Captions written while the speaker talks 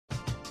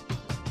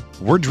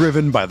We're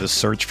driven by the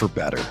search for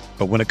better.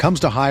 But when it comes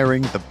to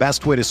hiring, the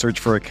best way to search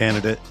for a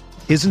candidate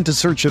isn't to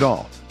search at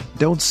all.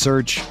 Don't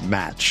search,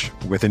 match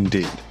with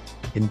Indeed.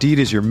 Indeed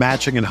is your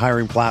matching and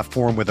hiring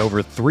platform with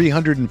over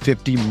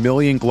 350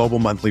 million global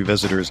monthly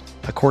visitors,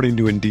 according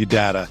to Indeed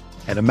data,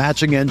 and a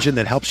matching engine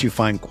that helps you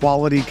find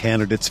quality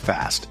candidates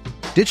fast.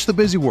 Ditch the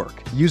busy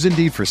work. Use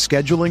Indeed for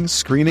scheduling,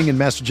 screening, and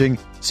messaging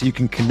so you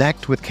can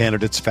connect with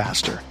candidates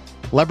faster.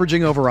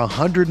 Leveraging over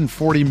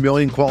 140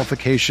 million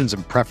qualifications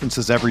and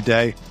preferences every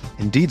day,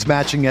 Indeed's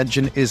matching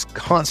engine is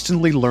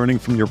constantly learning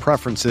from your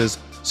preferences,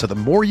 so the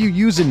more you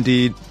use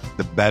Indeed,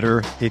 the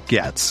better it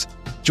gets.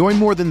 Join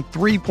more than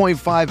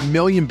 3.5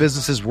 million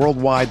businesses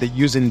worldwide that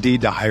use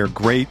Indeed to hire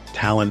great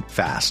talent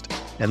fast.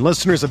 And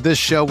listeners of this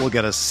show will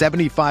get a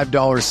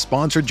 $75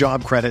 sponsored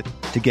job credit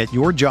to get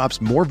your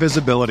jobs more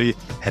visibility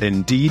at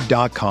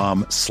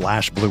Indeed.com/Blue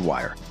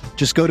Wire.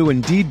 Just go to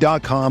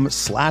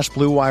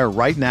Indeed.com/Blue Wire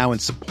right now and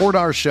support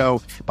our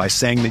show by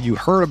saying that you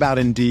heard about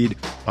Indeed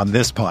on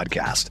this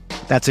podcast.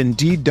 That's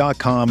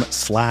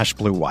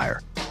Indeed.com/Blue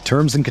Wire.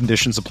 Terms and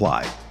conditions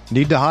apply.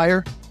 Need to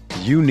hire?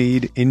 You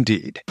need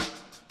Indeed.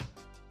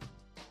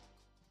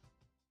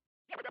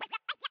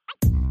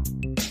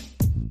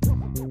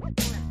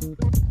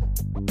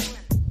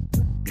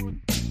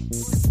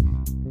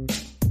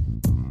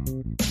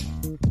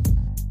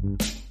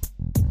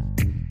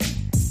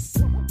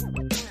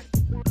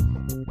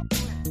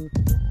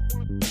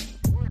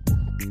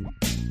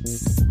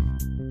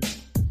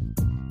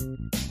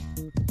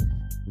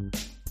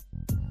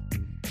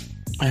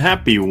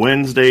 Happy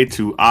Wednesday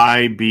to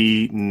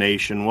IB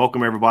Nation.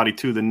 Welcome, everybody,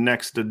 to the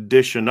latest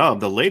edition of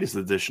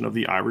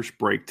the Irish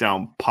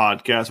Breakdown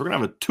podcast. We're going to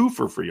have a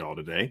twofer for y'all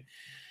today.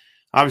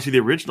 Obviously, the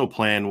original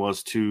plan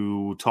was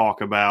to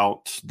talk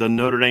about the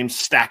Notre Dame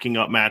stacking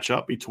up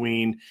matchup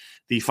between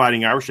the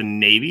Fighting Irish and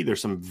Navy.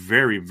 There's some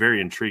very,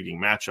 very intriguing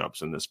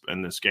matchups in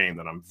this game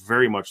that I'm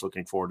very much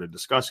looking forward to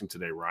discussing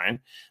today, Ryan.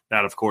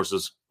 That, of course,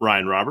 is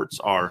Ryan Roberts,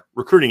 our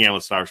recruiting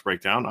analyst at Irish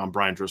Breakdown. I'm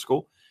Brian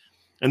Driscoll.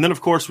 And then,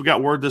 of course, we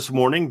got word this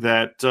morning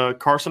that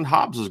Karson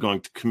Hobbs is going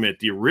to commit.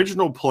 The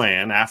original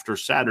plan after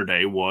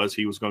Saturday was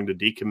he was going to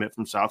decommit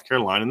from South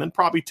Carolina and then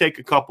probably take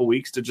a couple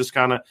weeks to just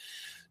kind of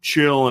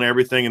chill and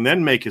everything and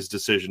then make his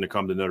decision to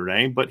come to Notre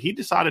Dame. But he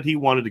decided he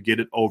wanted to get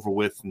it over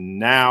with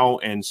now.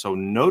 And so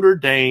Notre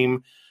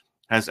Dame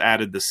has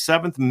added the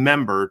 7th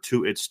member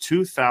to its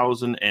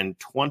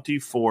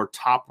 2024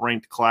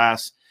 top-ranked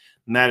class,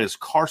 and that is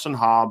Karson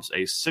Hobbs,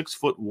 a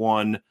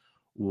 6'1",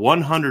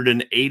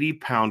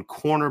 180-pound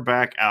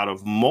cornerback out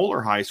of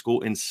Moeller High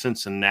School in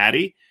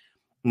Cincinnati.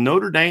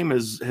 Notre Dame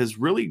has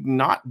really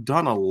not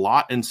done a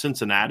lot in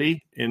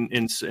Cincinnati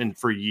in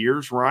for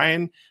years,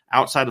 Ryan,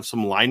 outside of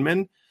some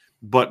linemen.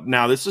 But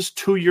now this is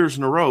 2 years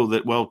in a row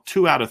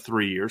 2 out of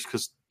 3 years,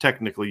 because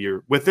technically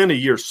you're within a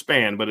year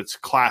span, but it's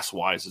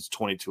class-wise, it's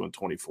 22 and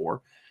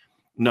 24.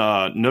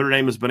 Notre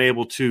Dame has been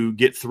able to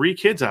get 3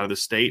 kids out of the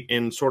state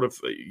in sort of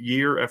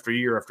year after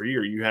year after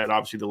year. You had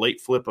obviously the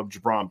late flip of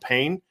Jabron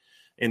Payne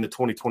in the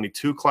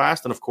 2022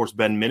 class. And, of course,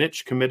 Ben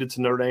Minich committed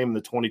to Notre Dame in the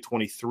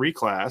 2023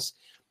 class,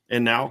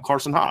 and now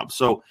Karson Hobbs.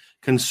 So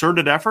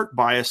concerted effort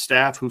by a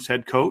staff whose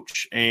head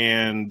coach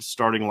and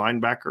starting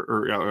linebacker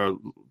or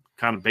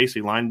kind of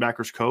basically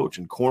linebackers coach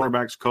and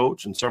cornerbacks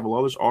coach and several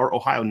others are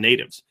Ohio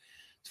natives.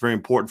 It's very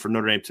important for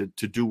Notre Dame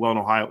to do well in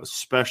Ohio,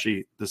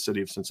 especially the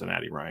city of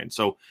Cincinnati, Ryan.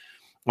 So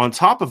on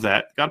top of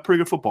that, got a pretty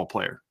good football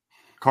player.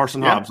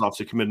 Karson Hobbs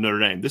obviously committed to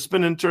Notre Dame. This has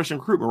been an interesting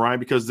recruitment, Ryan,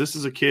 because this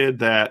is a kid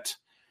that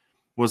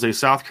was a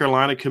South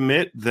Carolina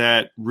commit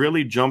that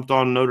really jumped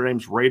on Notre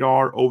Dame's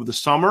radar over the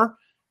summer,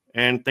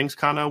 and things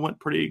kind of went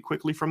pretty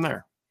quickly from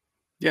there.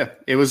 Yeah,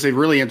 it was a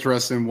really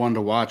interesting one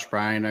to watch,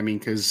 Brian. I mean,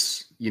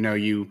 because,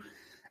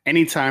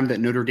 anytime that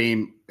Notre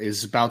Dame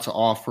is about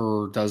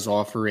to does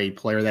offer a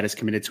player that is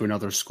committed to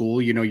another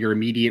school, your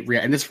immediate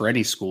and this for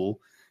any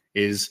school,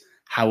 is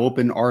how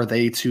open are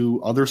they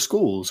to other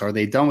schools? Are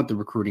they done with the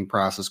recruiting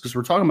process? Because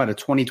we're talking about a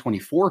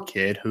 2024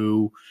 kid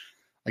who,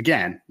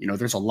 again,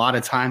 there's a lot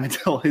of time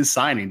until his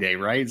signing day,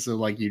 right?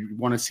 So, you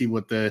want to see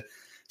what the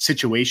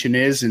situation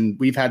is. And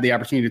we've had the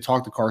opportunity to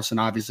talk to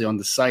Karson, obviously, on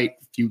the site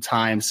a few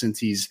times since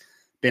he's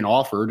been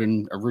offered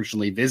and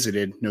originally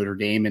visited Notre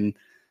Dame. And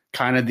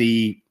kind of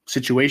the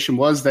situation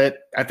was that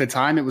at the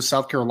time it was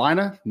South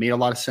Carolina, made a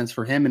lot of sense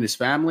for him and his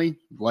family.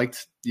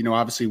 Liked,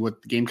 obviously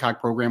what the Gamecock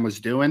program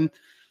was doing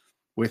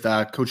with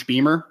Coach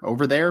Beamer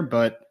over there,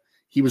 but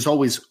he was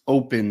always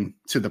open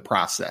to the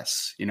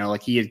process.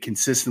 He had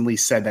consistently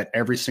said that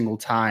every single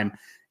time,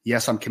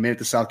 yes, I'm committed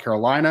to South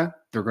Carolina.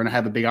 They're going to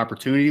have a big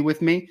opportunity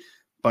with me,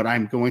 but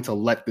I'm going to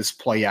let this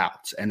play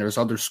out. And there's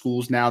other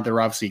schools now. They're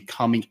obviously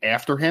coming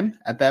after him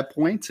at that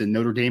point. And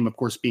Notre Dame, of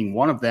course, being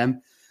one of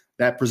them,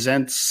 that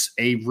presents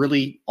a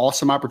really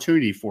awesome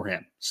opportunity for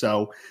him.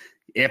 So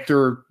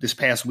after this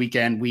past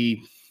weekend,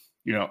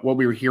 what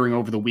we were hearing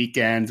over the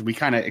weekend, we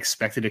kind of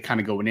expected it kind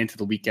of going into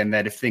the weekend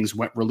that if things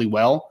went really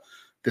well,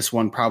 this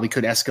one probably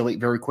could escalate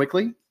very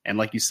quickly. And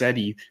like you said,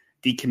 he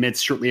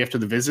decommits shortly after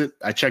the visit.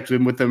 I checked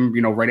in with him,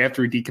 right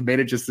after he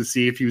decommitted just to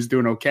see if he was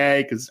doing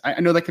okay. Cause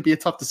I know that could be a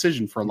tough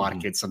decision for a lot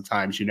of kids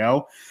sometimes,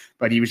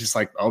 but he was just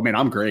like, oh man,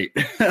 I'm great.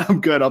 I'm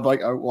good. I'm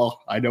like, oh,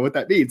 well, I know what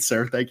that means,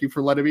 sir. Thank you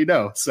for letting me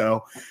know.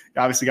 So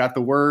obviously got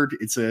the word.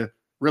 It's a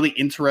really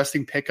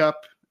interesting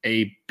pickup,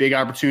 a big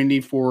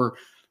opportunity for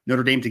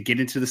Notre Dame to get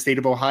into the state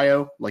of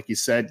Ohio. Like you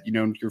said,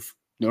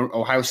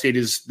 Ohio State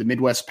is the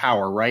Midwest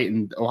power, right?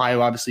 And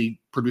Ohio obviously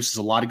produces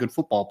a lot of good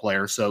football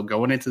players. So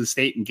going into the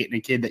state and getting a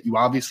kid that you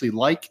obviously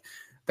like,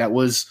 that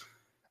was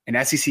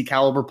an SEC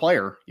caliber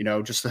player,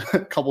 just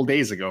a couple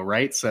days ago,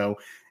 right? So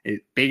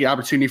big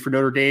opportunity for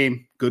Notre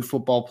Dame, good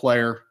football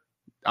player,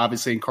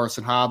 obviously in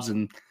Karson Hobbs.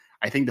 And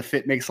I think the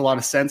fit makes a lot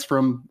of sense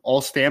from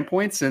all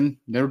standpoints. And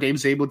Notre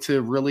Dame's able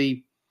to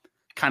really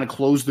kind of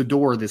close the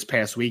door this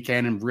past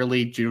weekend and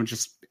really,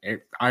 just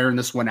iron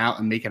this one out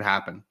and make it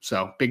happen.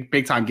 So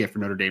big time gift for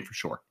Notre Dame for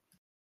sure.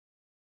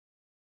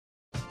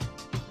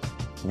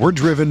 We're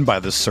driven by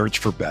the search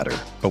for better.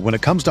 But when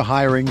it comes to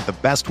hiring, the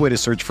best way to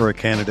search for a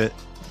candidate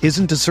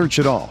isn't to search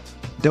at all.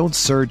 Don't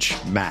search,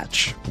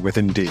 match with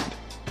Indeed.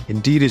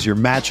 Indeed is your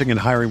matching and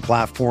hiring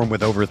platform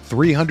with over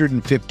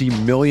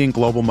 350 million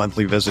global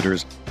monthly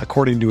visitors,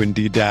 according to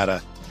Indeed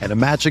data, and a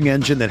matching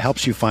engine that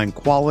helps you find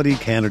quality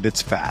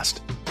candidates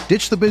fast.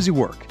 Ditch the busy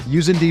work.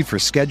 Use Indeed for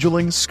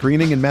scheduling,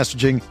 screening, and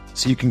messaging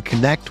so you can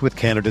connect with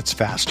candidates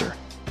faster.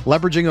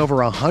 Leveraging over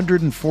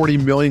 140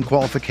 million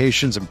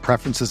qualifications and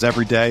preferences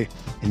every day,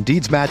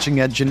 Indeed's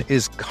matching engine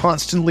is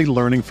constantly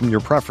learning from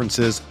your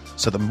preferences,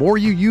 so the more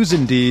you use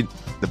Indeed,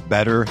 the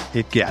better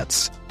it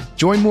gets.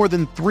 Join more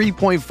than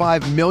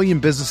 3.5 million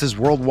businesses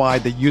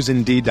worldwide that use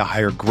Indeed to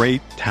hire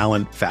great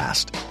talent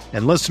fast.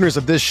 And listeners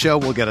of this show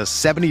will get a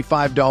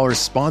 $75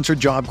 sponsored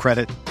job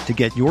credit to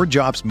get your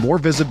jobs more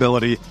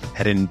visibility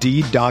at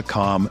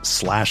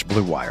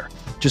Indeed.com/Blue Wire.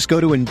 Just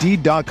go to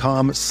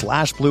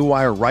Indeed.com/Blue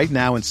Wire right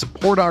now and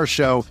support our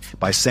show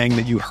by saying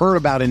that you heard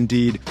about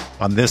Indeed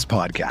on this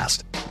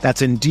podcast.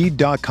 That's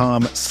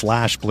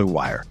Indeed.com/Blue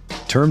Wire.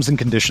 Terms and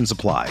conditions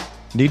apply.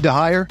 Need to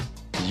hire?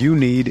 You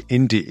need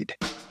Indeed.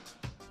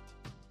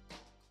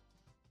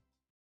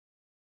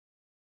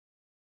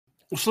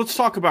 So let's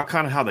talk about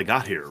kind of how they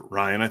got here,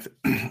 Ryan.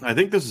 I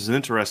think this is an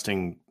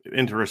interesting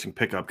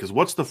pickup because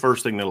what's the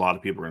first thing that a lot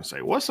of people are going to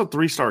say? What's a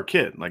 3-star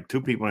kid? Like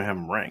 2 people have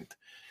him ranked.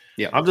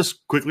 Yeah, I'll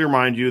just quickly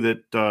remind you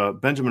that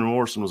Benjamin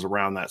Morrison was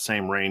around that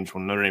same range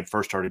when Notre Dame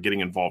first started getting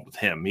involved with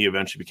him. He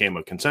eventually became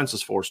a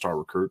consensus 4-star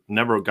recruit,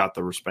 never got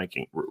the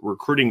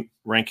recruiting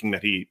ranking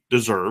that he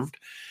deserved.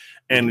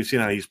 And we've seen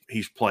how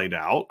he's played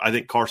out. I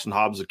think Karson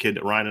Hobbs is a kid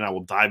that Ryan and I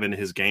will dive into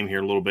his game here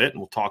a little bit, and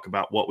we'll talk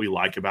about what we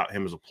like about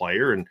him as a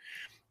player and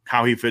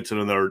how he fits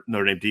into the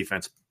Notre Dame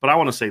defense. But I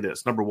want to say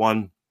this. Number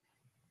one,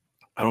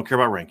 I don't care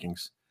about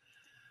rankings.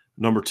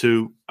 Number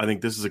two, I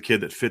think this is a kid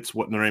that fits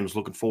what Notre Dame is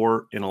looking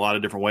for in a lot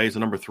of different ways.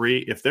 And number three,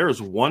 if there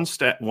is one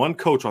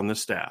coach on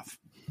this staff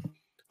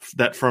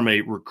that from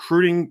a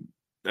recruiting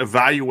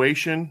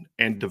evaluation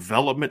and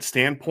development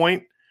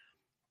standpoint,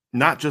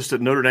 not just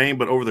at Notre Dame,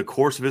 but over the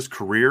course of his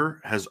career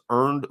has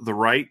earned the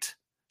right,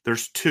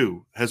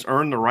 has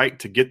earned the right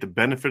to get the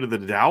benefit of the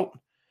doubt.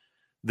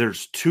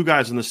 There's 2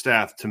 guys on the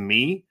staff to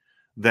me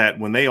that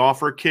when they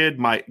offer a kid,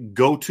 my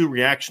go-to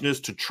reaction is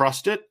to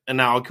trust it. And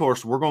now, of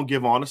course, we're going to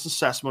give honest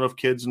assessment of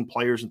kids and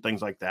players and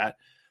things like that.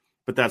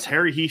 But that's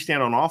Harry Hiestand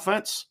on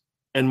offense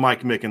and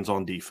Mike Mickens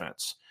on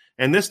defense.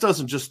 And this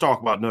doesn't just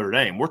talk about Notre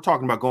Dame. We're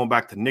talking about going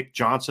back to Nick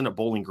Johnson at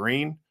Bowling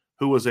Green,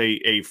 who was a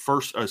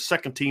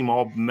second-team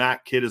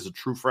All-MAC kid as a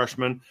true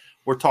freshman.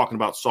 We're talking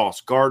about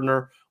Sauce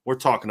Gardner. We're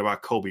talking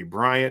about Kobe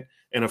Bryant.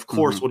 And, of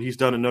course, what he's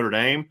done in Notre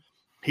Dame,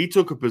 he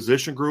took a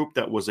position group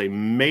that was a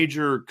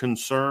major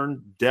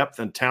concern depth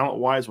and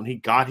talent-wise when he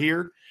got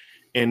here.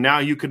 And now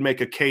you could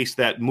make a case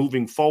that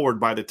moving forward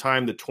by the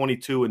time the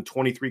 22 and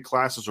 23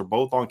 classes are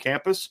both on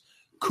campus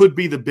could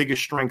be the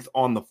biggest strength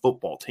on the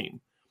football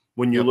team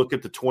when you look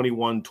at the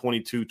 21,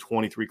 22,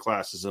 23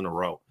 classes in a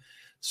row.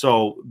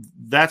 So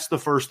that's the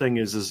first thing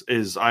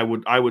is I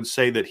would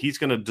say that he's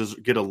going to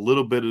get a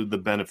little bit of the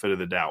benefit of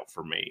the doubt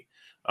for me,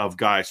 of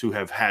guys who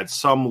have had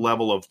some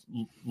level of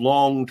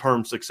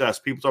long-term success.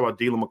 People talk about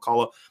Dylan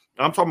McCullough.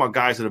 I'm talking about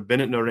guys that have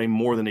been at Notre Dame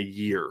more than a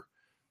year.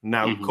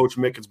 Now, Coach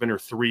Mickens been here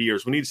 3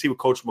 years. We need to see what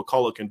Coach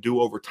McCullough can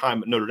do over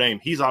time at Notre Dame.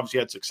 He's obviously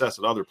had success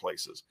at other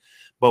places.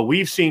 But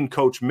we've seen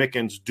Coach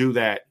Mickens do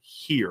that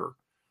here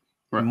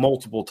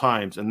multiple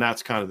times, and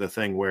that's kind of the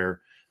thing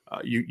where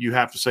you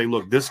have to say,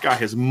 look, this guy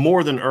has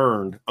more than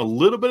earned a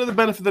little bit of the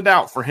benefit of the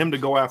doubt for him to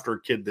go after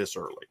a kid this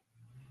early.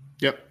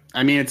 Yep.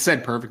 I mean, it's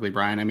said perfectly,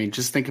 Brian. I mean,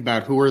 just think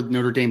about who are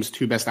Notre Dame's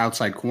 2 best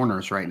outside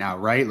corners right now,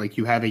 right? Like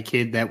you have a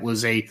kid that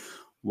was a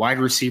wide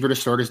receiver to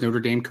start his Notre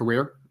Dame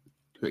career.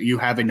 You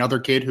have another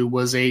kid who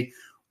was a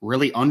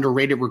really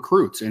underrated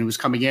recruit and was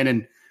coming in.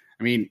 And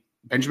I mean,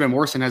 Benjamin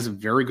Morrison has a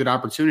very good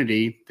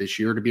opportunity this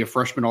year to be a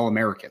freshman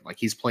All-American. Like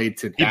he's played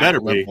to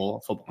that level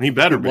of football. He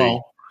better be.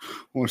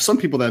 Well, some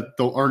people that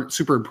aren't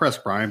super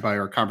impressed, Brian, by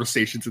our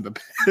conversations in the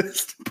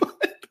past, but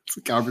it's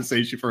a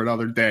conversation for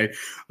another day.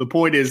 The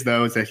point is,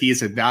 though, is that he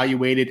has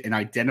evaluated and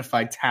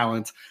identified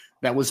talent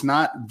that was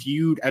not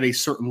viewed at a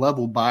certain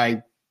level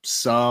by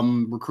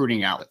some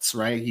recruiting outlets,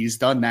 right? He's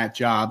done that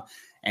job.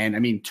 And I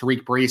mean,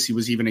 Tariq Bracy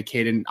was even a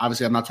kid, and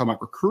obviously I'm not talking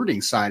about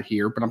recruiting side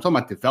here, but I'm talking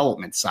about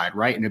development side,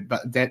 right? And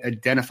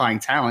identifying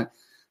talent.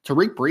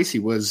 Tariq Bracy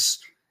was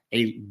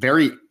a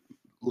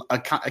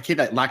kid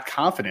that lacked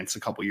confidence a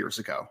couple years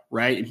ago,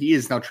 right? And he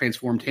has now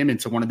transformed him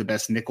into one of the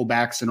best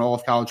nickelbacks in all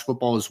of college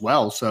football as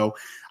well. So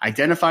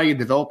identifying and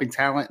developing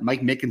talent,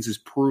 Mike Mickens has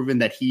proven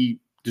that he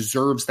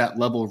deserves that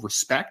level of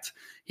respect.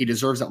 He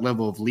deserves that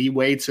level of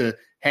leeway to,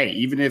 hey,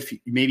 even if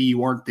maybe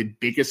you aren't the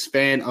biggest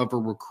fan of a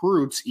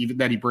recruit, even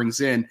that he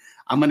brings in,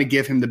 I'm going to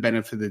give him the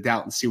benefit of the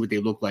doubt and see what they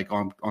look like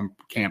on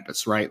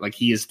campus, right? Like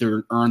he has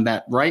to earn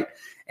that right.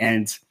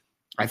 And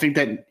I think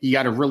that he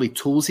got a really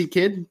toolsy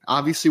kid,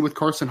 obviously, with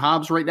Karson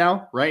Hobbs right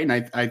now, right? And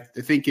I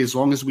think as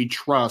long as we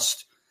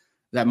trust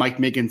that Mike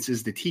Mickens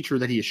is the teacher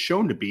that he is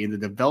shown to be and the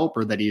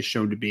developer that he is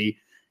shown to be,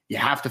 you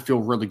have to feel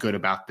really good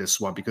about this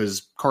one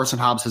because Karson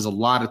Hobbs has a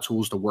lot of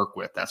tools to work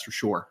with, that's for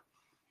sure.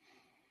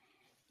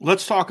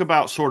 Let's talk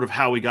about sort of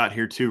how we got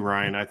here too,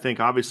 Ryan. I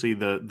think obviously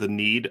the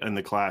need in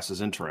the class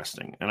is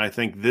interesting. And I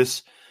think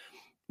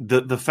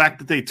the fact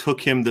that they took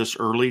him this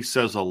early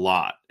says a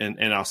lot.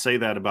 And I'll say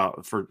that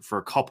for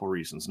a couple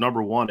reasons.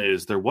 Number one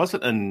is there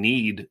wasn't a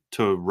need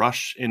to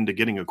rush into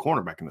getting a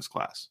cornerback in this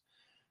class.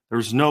 There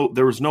was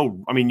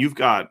no, I mean, you've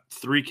got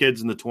 3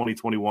 kids in the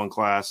 2021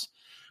 class.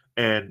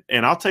 And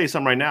I'll tell you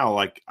something right now,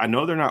 like I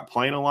know they're not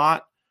playing a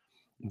lot,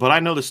 but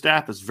I know the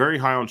staff is very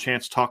high on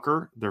Chance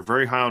Tucker. They're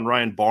very high on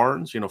Ryan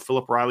Barnes. You know,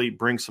 Philip Riley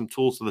brings some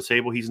tools to the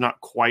table. He's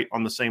not quite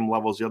on the same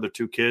level as the other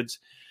 2 kids.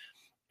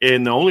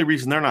 And the only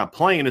reason they're not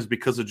playing is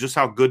because of just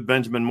how good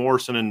Benjamin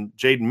Morrison and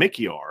Jaden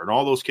Mickey are. And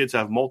all those kids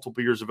have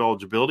multiple years of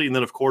eligibility. And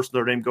then, of course,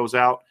 Notre Dame goes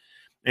out.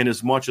 And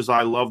as much as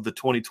I love the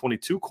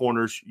 2022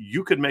 corners,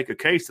 you could make a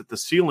case that the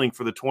ceiling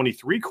for the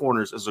 23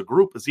 corners as a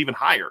group is even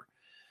higher.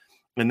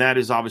 And that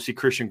is obviously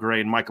Christian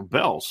Gray and Michael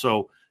Bell.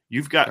 So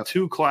you've got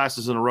 2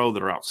 classes in a row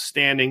that are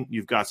outstanding.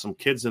 You've got some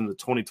kids in the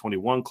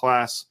 2021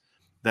 class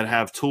that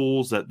have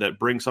tools that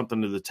bring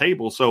something to the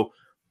table. So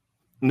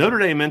Notre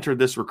Dame entered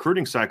this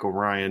recruiting cycle,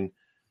 Ryan,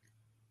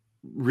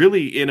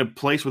 really in a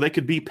place where they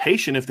could be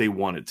patient if they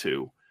wanted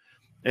to.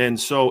 And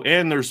so,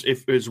 and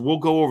we'll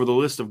go over the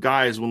list of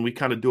guys when we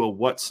kind of do a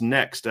what's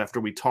next after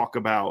we talk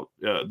about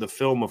the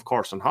film of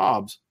Karson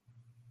Hobbs.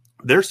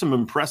 There's some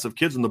impressive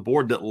kids on the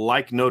board that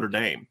like Notre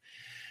Dame.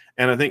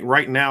 And I think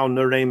right now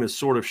Notre Dame is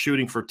sort of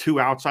shooting for 2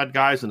 outside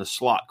guys and a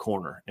slot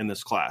corner in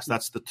this class.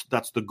 That's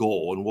the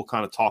goal, and we'll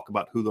kind of talk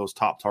about who those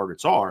top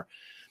targets are.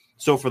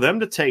 So for them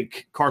to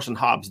take Karson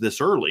Hobbs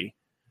this early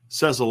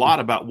says a lot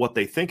about what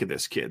they think of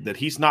this kid, that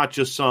he's not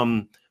just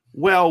some,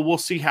 well, we'll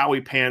see how he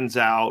pans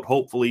out.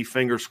 Hopefully,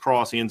 fingers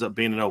crossed, he ends up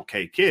being an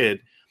okay kid.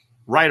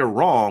 Right or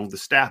wrong, the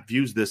staff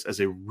views this as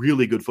a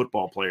really good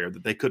football player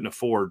that they couldn't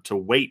afford to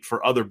wait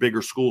for other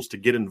bigger schools to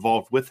get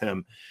involved with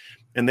him.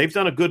 And they've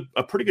done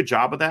a pretty good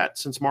job of that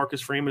since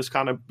Marcus Freeman has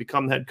kind of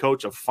become the head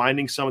coach, of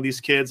finding some of these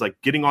kids, like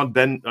getting on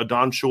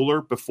Don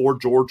Schuler before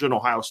Georgia and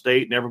Ohio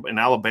State and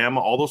Alabama.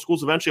 All those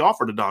schools eventually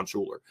offered to Don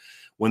Schuler.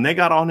 When they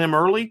got on him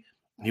early,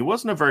 he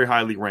wasn't a very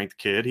highly ranked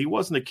kid. He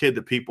wasn't a kid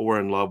that people were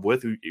in love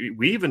with.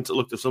 We even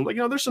looked at some, like,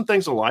 there's some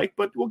things alike,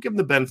 but we'll give him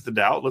the benefit of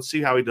the doubt. Let's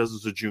see how he does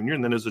as a junior.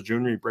 And then as a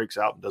junior, he breaks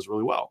out and does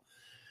really well.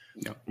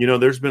 Yeah.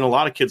 There's been a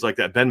lot of kids like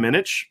that. Ben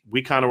Minich,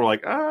 we kind of were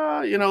like,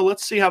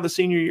 let's see how the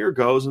senior year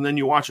goes. And then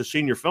you watch a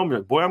senior film, you're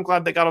like, boy, I'm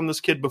glad they got on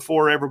this kid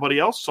before everybody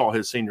else saw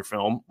his senior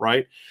film,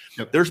 right?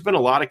 Yep. There's been a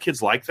lot of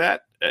kids like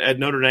that at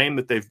Notre Dame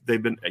that they've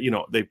been,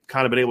 they've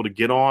kind of been able to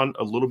get on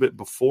a little bit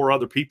before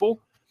other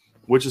people,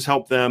 which has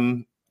helped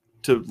them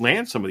to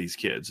land some of these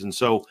kids. And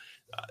so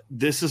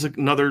this is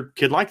another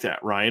kid like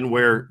that, Ryan,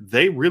 where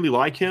they really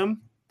like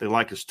him. They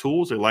like his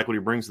tools. They like what he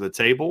brings to the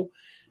table.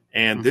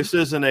 And this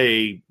isn't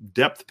a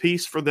depth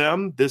piece for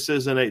them. This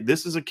is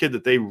a kid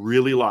that they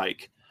really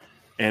like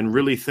and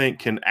really think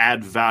can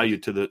add value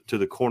to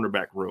the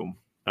cornerback room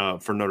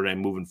for Notre Dame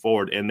moving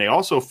forward. And they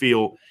also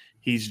feel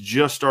he's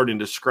just starting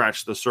to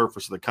scratch the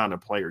surface of the kind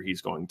of player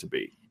he's going to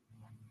be.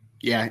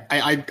 Yeah,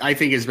 I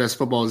think his best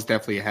football is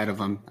definitely ahead of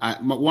him.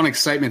 One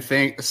exciting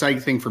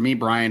thing for me,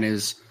 Brian,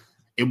 is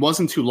it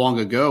wasn't too long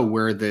ago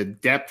where the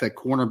depth at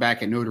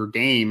cornerback at Notre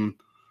Dame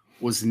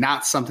was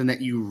not something that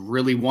you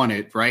really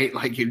wanted, right?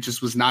 Like, it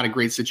just was not a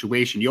great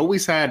situation. You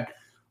always had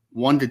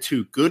 1 to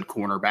 2 good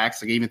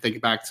cornerbacks. Like, even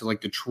think back to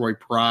like the Troy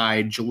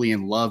Pride,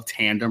 Julian Love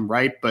tandem,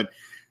 right? But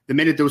the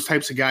minute those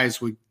types of guys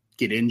would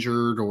get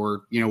injured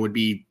or, would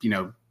be,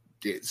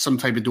 some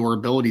type of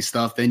durability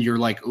stuff, then you're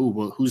like, oh,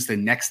 well, who's the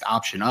next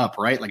option up,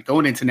 right? Like,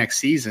 going into next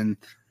season,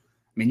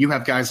 I mean, you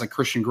have guys like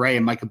Christian Gray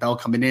and Michael Bell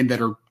coming in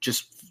that are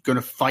just going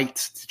to fight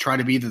to try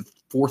to be the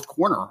 4th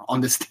corner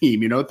on this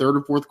team, 3rd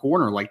or 4th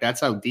corner. Like,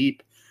 that's how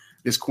deep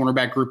this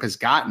cornerback group has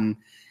gotten.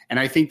 And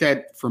I think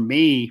that for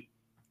me,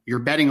 you're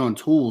betting on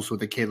tools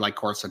with a kid like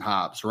Karson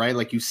Hobbs, right?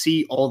 Like, you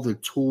see all the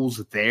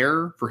tools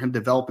there for him to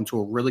develop into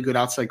a really good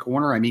outside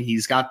corner. I mean,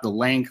 he's got the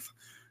length,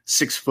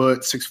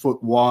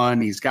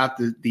 6'1". He's got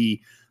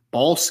the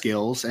ball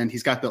skills, and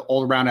he's got the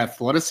all around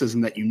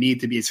athleticism that you need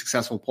to be a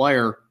successful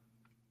player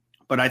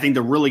But I think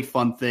the really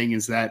fun thing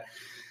is that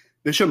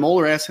Bishop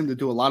Moeller asked him to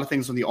do a lot of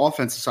things on the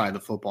offensive side of the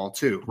football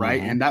too,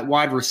 right? And that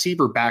wide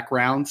receiver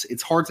background,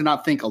 it's hard to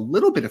not think a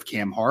little bit of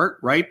Cam Hart,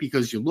 right?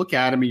 Because you look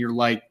at him and you're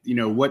like,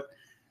 what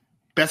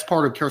best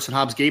part of Karson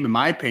Hobbs' game, in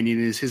my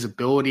opinion, is his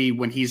ability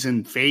when he's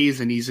in phase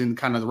and he's in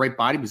kind of the right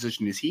body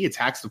position is he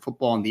attacks the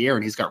football in the air,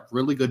 and he's got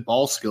really good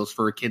ball skills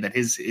for a kid that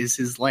is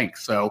his length.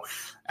 So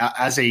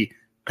as a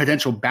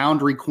potential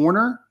boundary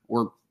corner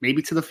or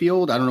maybe to the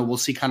field, I don't know, we'll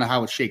see kind of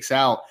how it shakes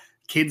out.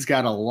 Kid's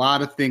got a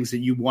lot of things that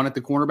you want at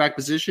the cornerback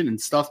position and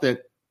stuff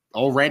that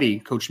already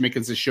Coach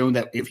Mickens has shown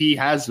that if he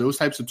has those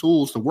types of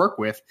tools to work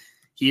with,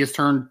 he has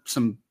turned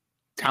some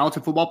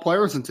talented football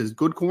players into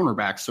good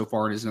cornerbacks so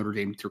far in his Notre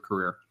Dame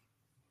career.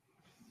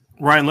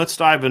 Ryan, let's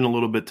dive in a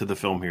little bit to the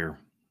film here.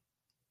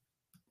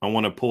 I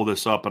want to pull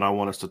this up, and I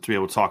want us to be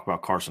able to talk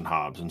about Karson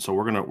Hobbs. And so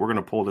we're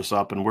gonna pull this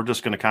up, and we're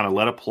just gonna kind of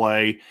let it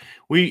play.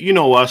 We're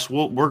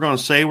gonna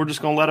say we're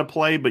just gonna let it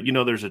play, but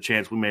there's a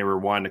chance we may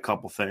rewind a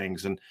couple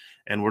things,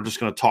 and we're just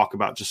gonna talk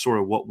about just sort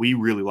of what we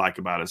really like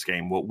about his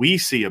game, what we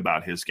see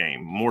about his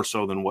game, more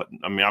so than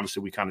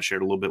obviously we kind of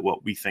shared a little bit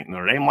what we think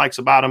Notre Dame likes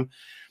about him.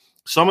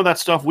 Some of that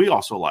stuff we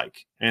also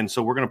like. And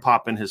so we're going to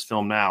pop in his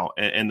film now.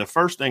 And the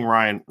first thing,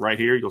 Ryan, right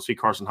here, you'll see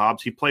Karson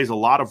Hobbs. He plays a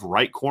lot of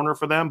right corner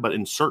for them, but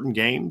in certain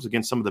games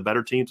against some of the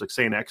better teams, like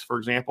St. X, for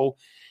example,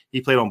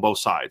 he played on both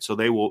sides. So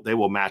they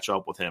will match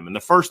up with him. And the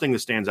first thing that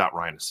stands out,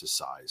 Ryan, is his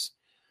size.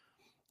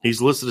 He's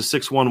listed as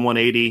 6'1",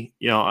 180.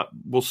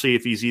 We'll see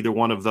if he's either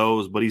one of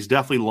those, but he's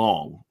definitely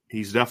long.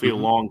 He's definitely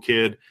a long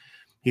kid.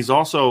 He's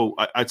also,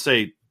 I'd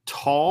say,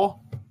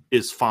 tall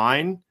is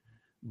fine,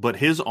 but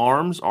his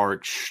arms are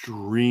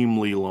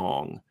extremely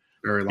long.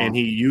 Very long. And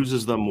he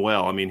uses them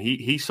well. I mean,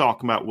 he's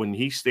talking about when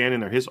he's standing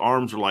there, his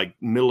arms are like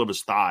middle of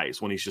his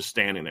thighs when he's just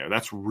standing there.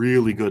 That's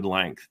really good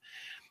length.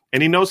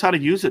 And he knows how to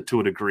use it to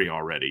a degree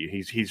already.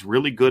 He's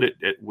really good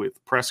at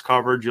with press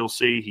coverage. You'll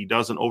see he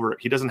doesn't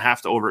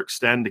have to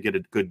overextend to get a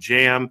good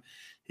jam.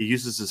 He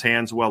uses his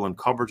hands well in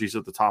coverage. He's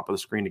at the top of the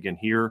screen again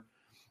here.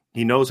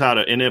 He knows how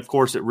to, and of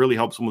course, it really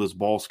helps him with his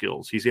ball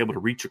skills. He's able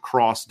to reach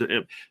across.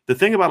 The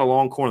thing about a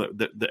long corner,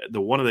 the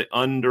one of the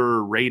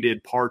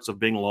underrated parts of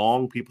being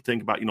long, people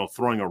think about,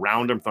 throwing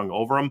around him, throwing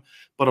over him.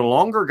 But a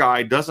longer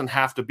guy doesn't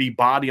have to be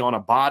body on a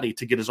body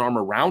to get his arm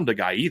around a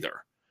guy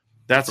either.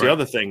 That's right. The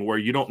other thing where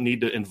you don't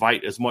need to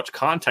invite as much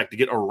contact to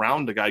get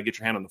around a guy, get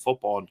your hand on the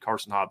football. And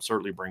Karson Hobbs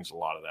certainly brings a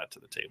lot of that to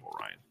the table,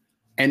 Ryan.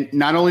 And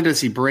not only does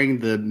he bring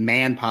the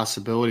man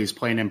possibilities,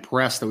 playing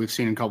impress that we've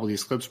seen in a couple of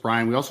these clips,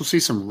 Brian, we also see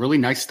some really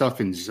nice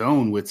stuff in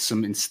zone with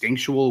some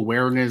instinctual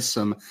awareness,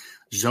 some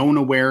zone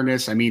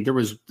awareness. I mean, there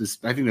was this,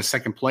 I think the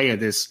second play of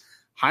this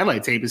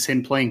highlight tape is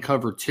him playing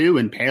cover 2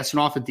 and passing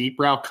off a deep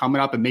route,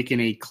 coming up and making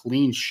a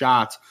clean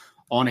shot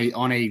on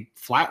a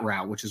flat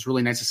route, which is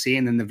really nice to see.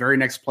 And then the very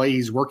next play,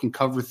 he's working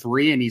cover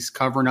 3 and he's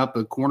covering up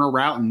a corner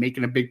route and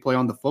making a big play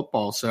on the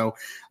football. So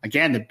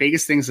again, the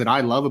biggest things that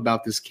I love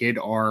about this kid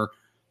are,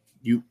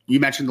 You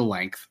mentioned the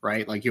length,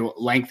 right? Like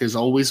length is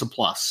always a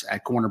plus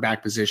at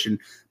cornerback position,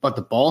 but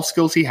the ball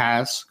skills he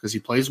has, because he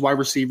plays wide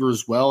receiver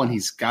as well, and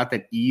he's got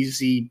that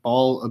easy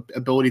ball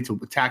ability to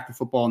attack the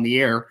football in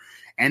the air,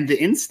 and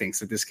the instincts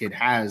that this kid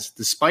has,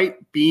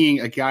 despite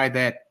being a guy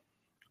that,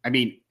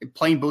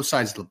 playing both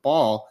sides of the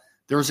ball,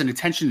 there's an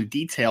attention to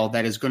detail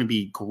that is going to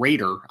be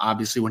greater,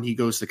 obviously, when he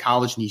goes to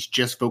college and he's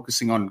just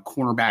focusing on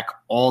cornerback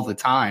all the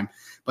time.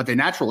 But the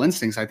natural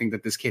instincts, I think,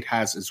 that this kid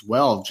has as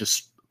well,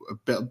 just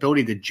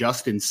ability to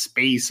adjust in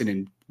space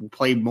and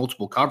play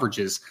multiple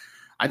coverages.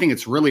 I think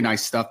it's really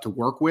nice stuff to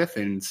work with.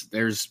 And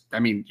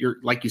you're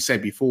like you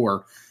said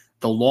before,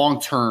 the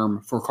long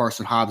term for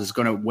Karson Hobbs is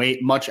going to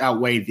much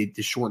outweigh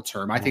the short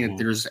term. I think that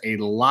there's a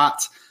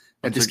lot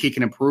that this kid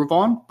can improve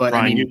on. But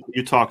Ryan,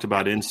 you talked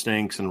about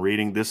instincts and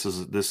reading. This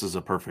is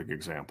a perfect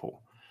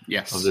example.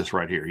 Yes. Of this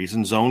right here. He's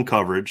in zone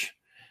coverage.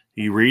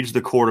 He reads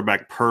the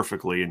quarterback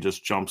perfectly and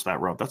just jumps that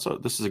route.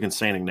 This is against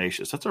St.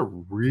 Ignatius. That's a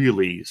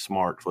really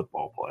smart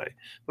football play.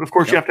 But of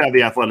course, you have to have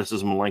the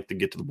athleticism and length to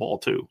get to the ball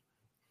too,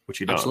 which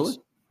he does.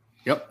 Absolutely.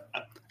 Yep.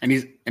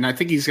 And I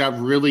think he's got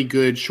really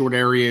good short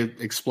area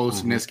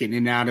explosiveness, getting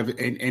in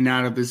and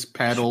out of his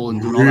pedal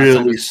and doing all that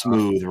really stuff.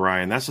 Smooth,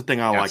 Ryan. That's the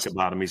thing I like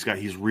about him.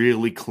 He's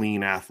really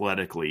clean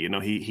athletically.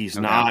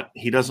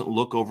 He doesn't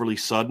look overly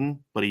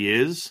sudden, but he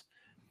is,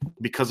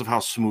 because of how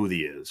smooth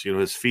he is.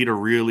 His feet are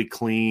really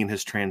clean.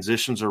 His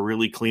transitions are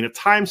really clean. At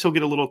times he'll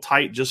get a little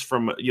tight just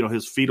from,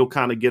 his feet will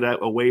kind of get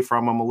away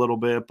from him a little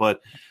bit.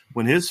 But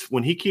when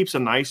he keeps a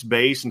nice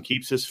base and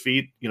keeps his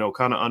feet,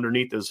 kind of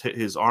underneath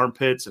his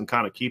armpits and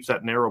kind of keeps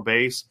that narrow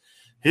base,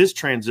 his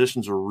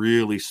transitions are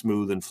really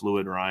smooth and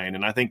fluid, Ryan.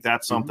 And I think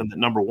that's something that,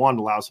 number one,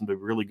 allows him to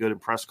be really good in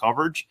press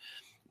coverage.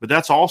 But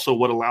that's also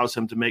what allows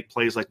him to make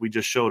plays like we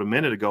just showed a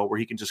minute ago, where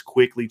he can just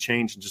quickly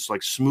change and just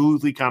like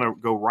smoothly kind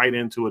of go right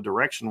into a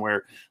direction where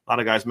a lot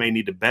of guys may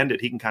need to bend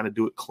it. He can kind of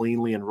do it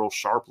cleanly and real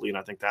sharply. And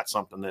I think that's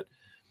something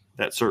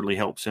that certainly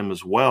helps him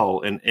as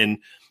well. And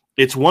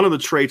it's one of the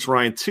traits,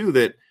 Ryan, too,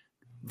 that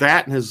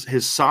that and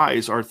his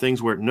size are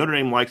things where Notre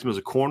Dame likes him as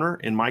a corner.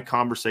 In my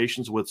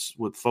conversations with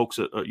folks,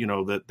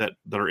 that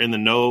are in the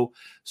know,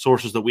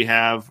 sources that we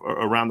have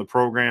around the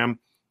program,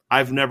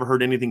 I've never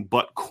heard anything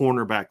but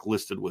cornerback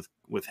listed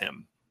with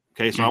him.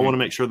 Okay, so I want to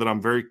make sure that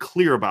I'm very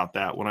clear about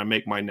that when I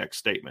make my next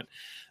statement.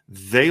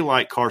 They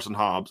like Karson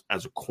Hobbs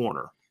as a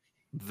corner.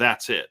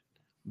 That's it.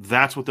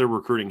 That's what they're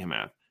recruiting him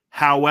at.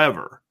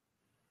 However,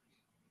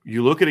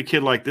 you look at a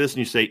kid like this and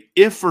you say,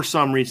 if for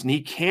some reason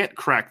he can't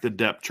crack the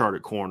depth chart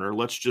at corner,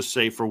 let's just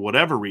say for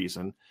whatever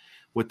reason,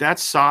 with that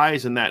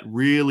size and that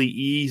really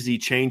easy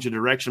change of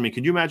direction. I mean,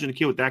 could you imagine a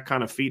kid with that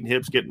kind of feet and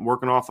hips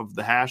working off of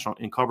the hash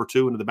in cover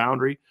 2 into the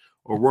boundary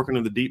or working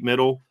in the deep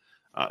middle?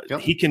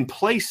 He can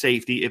play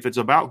safety if it's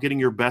about getting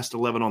your best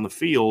 11 on the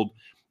field.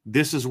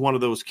 This is one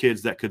of those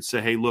kids that could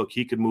say, hey, look,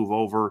 he could move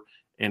over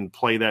and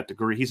play that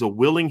degree. He's a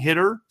willing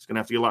hitter. He's going to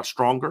have to get a lot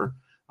stronger.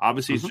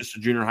 Obviously, he's just a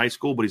junior in high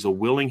school, but he's a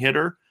willing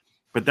hitter.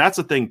 But that's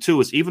the thing, too,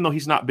 is even though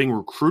he's not being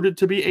recruited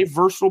to be a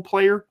versatile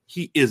player,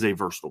 he is a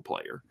versatile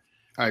player.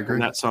 I agree.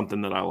 And that's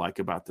something that I like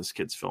about this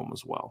kid's film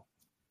as well.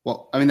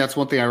 Well, I mean, that's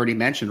one thing I already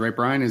mentioned, right,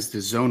 Brian, is the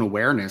zone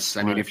awareness.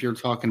 I mean, if you're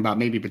talking about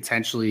maybe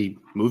potentially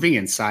moving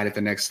inside at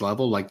the next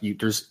level, like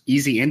there's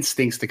easy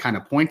instincts to kind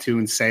of point to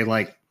and say,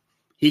 like,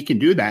 he can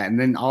do that. And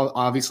then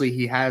obviously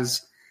he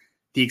has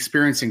the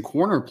experience in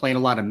corner playing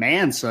a lot of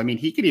man. So, I mean,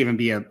 he could even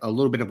be a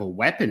little bit of a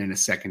weapon in a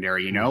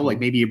secondary,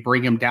 like maybe you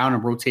bring him down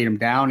and rotate him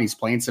down. He's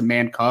playing some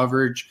man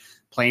coverage,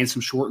 playing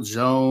some short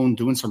zone,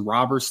 doing some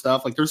robber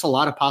stuff. Like there's a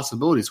lot of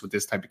possibilities with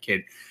this type of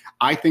kid.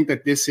 I think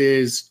that this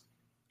is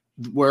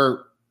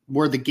where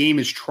the game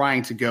is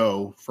trying to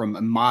go from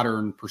a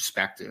modern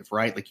perspective,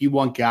 right? Like you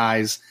want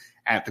guys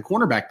at the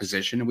cornerback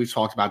position, and we've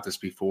talked about this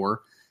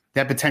before,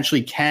 that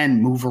potentially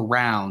can move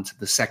around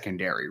the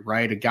secondary,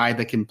 right? A guy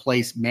that can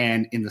place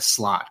man in the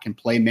slot, can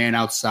play man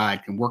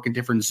outside, can work in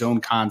different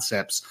zone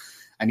concepts.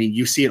 I mean,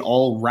 you see it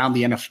all around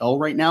the NFL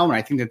right now, and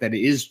I think that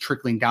is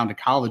trickling down to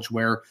college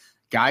where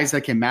guys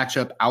that can match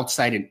up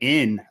outside and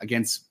in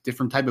against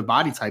different type of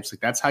body types,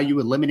 like that's how you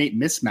eliminate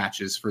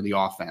mismatches for the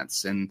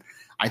offense. And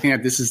I think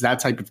that this is that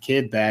type of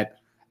kid that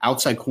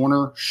outside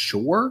corner,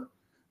 sure,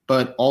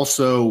 but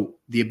also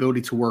the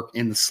ability to work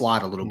in the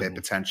slot a little bit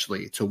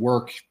potentially, to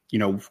work,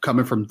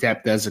 coming from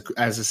depth as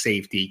a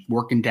safety,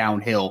 working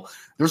downhill.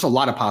 There's a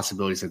lot of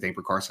possibilities, I think,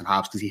 for Karson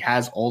Hobbs because he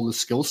has all the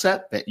skill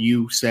set that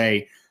you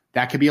say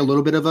that could be a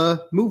little bit of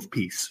a move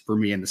piece for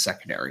me in the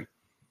secondary.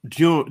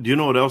 Do you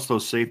know what else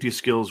those safety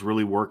skills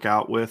really work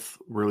out with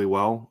really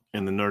well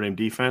in the Notre Dame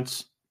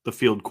defense? The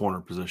field corner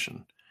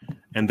position.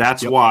 And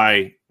that's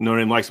why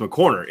Notre Dame likes him a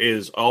corner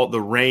is all the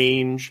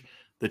range,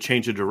 the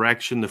change of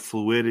direction, the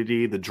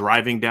fluidity, the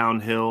driving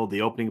downhill,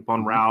 the opening up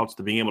on routes,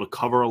 the being able to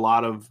cover a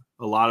lot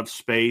of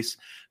space.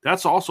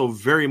 That's also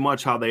very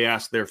much how they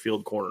ask their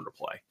field corner to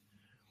play.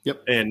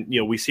 Yep. And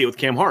we see it with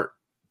Cam Hart.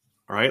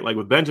 All right. Like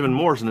with Benjamin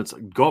Morrison, it's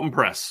like, go up and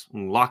press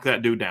and lock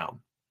that dude down.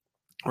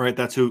 All right.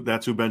 That's who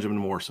Benjamin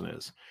Morrison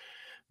is.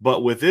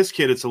 But with this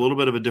kid, it's a little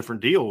bit of a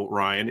different deal,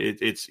 Ryan.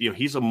 It's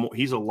he's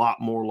a lot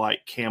more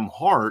like Cam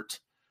Hart,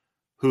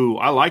 who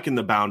I like in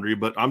the boundary,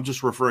 but I'm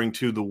just referring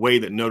to the way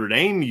that Notre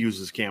Dame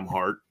uses Cam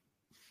Hart.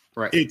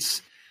 Right.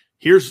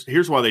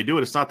 Here's why they do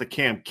it. It's not that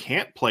Cam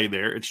can't play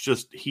there. It's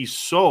just he's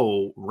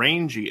so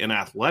rangy and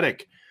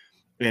athletic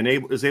and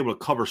is able to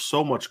cover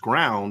so much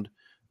ground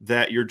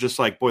that you're just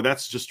like, boy,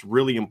 that's just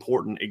really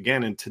important,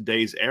 again, in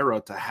today's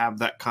era to have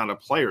that kind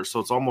of player. So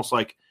it's almost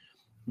like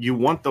you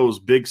want those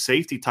big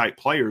safety type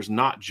players,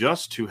 not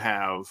just to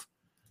have,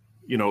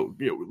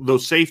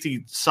 those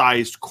safety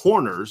sized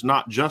corners,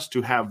 not just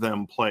to have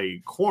them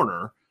play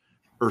corner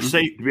or to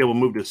be able to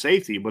move to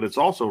safety, but it's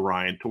also,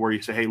 Ryan, to where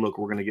you say, hey, look,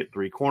 we're going to get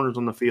 3 corners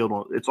on the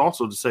field. It's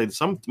also to say that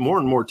some more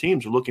and more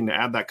teams are looking to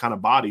add that kind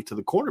of body to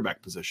the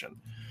cornerback position,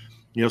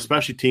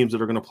 especially teams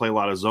that are going to play a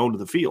lot of zone to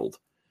the field.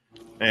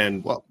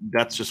 And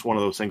that's just one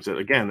of those things that,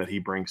 again, that he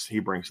brings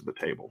to the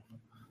table.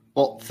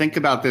 Well, think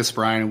about this,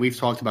 Brian. We've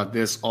talked about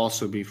this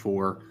also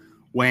before.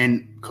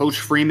 When Coach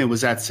Freeman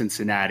was at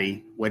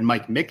Cincinnati, when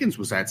Mike Mickens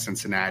was at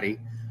Cincinnati,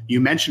 you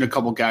mentioned a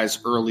couple guys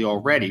early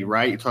already,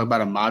 right? You talk about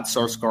Ahmad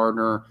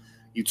Sarsgaardner.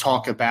 You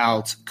talk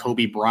about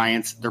Kobe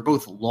Bryant. They're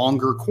both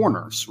longer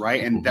corners,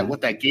 right? And that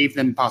what that gave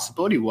them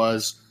possibility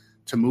was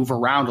to move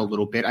around a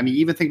little bit. I mean,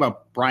 even think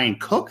about Brian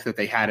Cook that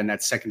they had in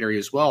that secondary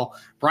as well.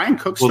 Brian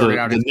Cook started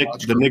out as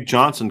the Nick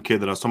Johnson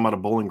kid that I was talking about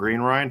at Bowling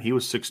Green, Ryan. He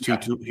was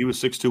 6'2", he was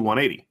 6'2",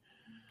 180.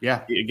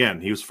 Yeah.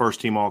 Again, he was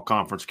first team all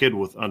conference kid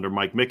under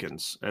Mike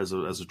Mickens as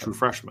a true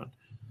freshman.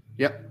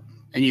 Yep.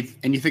 And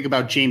you think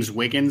about James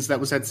Wiggins that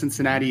was at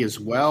Cincinnati as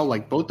well.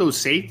 Like both those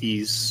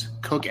safeties,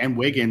 Cook and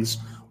Wiggins,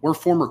 were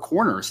former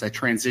corners that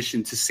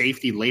transitioned to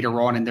safety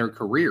later on in their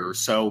careers.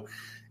 So,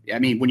 I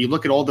mean, when you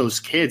look at all those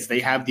kids, they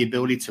have the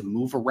ability to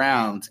move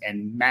around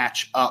and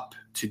match up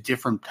to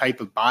different type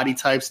of body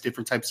types,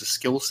 different types of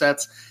skill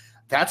sets.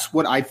 That's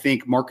what I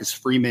think Marcus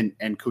Freeman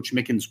and Coach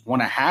Mickens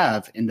want to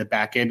have in the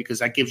back end, because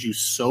that gives you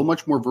so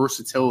much more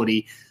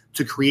versatility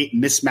to create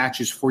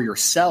mismatches for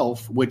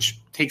yourself, which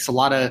takes a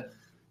lot of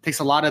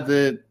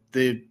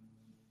the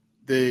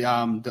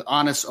the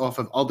onus off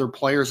of other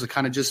players to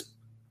kind of just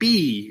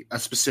be a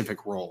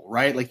specific role,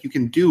 right? Like you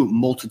can do a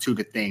multitude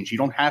of things. You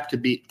don't have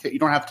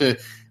to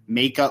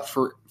make up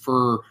for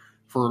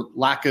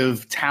lack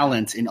of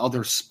talent in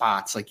other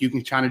spots. Like you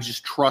can kind of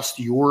just trust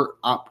your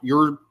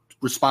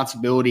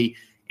responsibility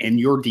and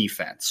your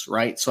defense,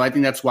 right? So I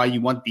think that's why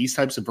you want these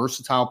types of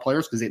versatile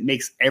players, because it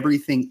makes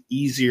everything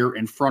easier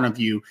in front of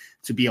you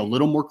to be a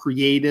little more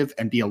creative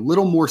and be a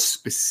little more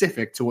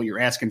specific to what you're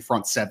asking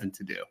front seven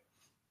to do.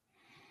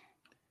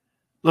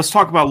 Let's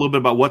talk about a little bit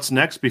about what's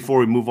next before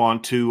we move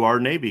on to our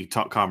Navy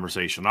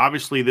conversation.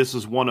 Obviously, this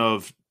is one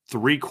of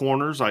three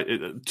corners.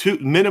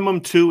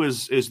 Minimum two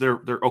is they're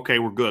okay.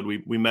 We're good.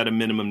 We met a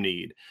minimum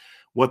need.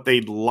 What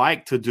they'd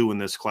like to do in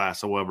this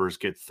class, however, is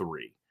get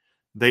three.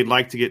 They'd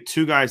like to get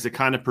two guys that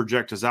kind of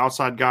project as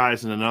outside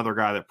guys and another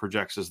guy that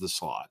projects as the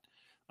slot,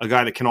 a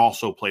guy that can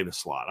also play the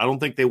slot. I don't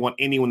think they want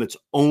anyone that's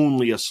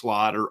only a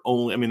slot or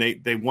only. I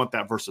mean, they want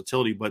that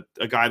versatility, but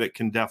a guy that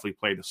can definitely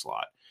play the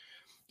slot.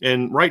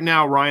 And right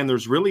now, Ryan,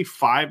 there's really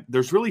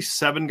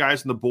seven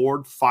guys on the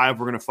board. Five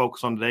we're going to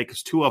focus on today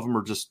because two of them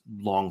are just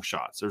long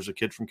shots. There's a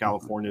kid from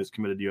California that's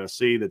committed to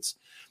USC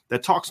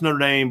that talks Notre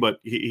Dame, but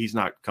he's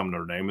not coming to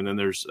Notre Dame. And then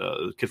there's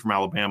a kid from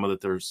Alabama that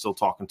they're still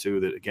talking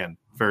to that, again,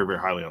 very, very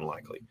highly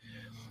unlikely.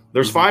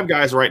 There's five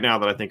guys right now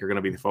that I think are going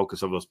to be the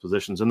focus of those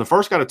positions. And the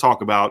first guy to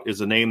talk about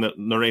is a name that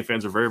Notre Dame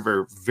fans are very,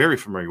 very, very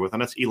familiar with,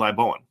 and that's Eli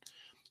Bowen,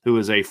 who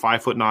is a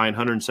 5'9",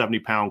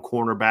 170-pound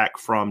cornerback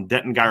from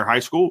Denton Guyer High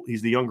School.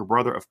 He's the younger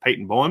brother of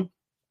Peyton Bowen.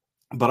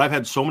 But I've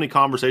had so many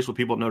conversations with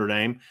people at Notre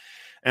Dame,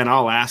 and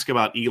I'll ask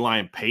about Eli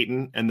and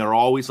Peyton, and they're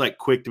always like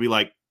quick to be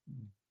like,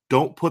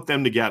 don't put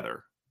them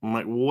together. I'm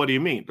like, well, what do you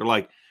mean? They're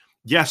like,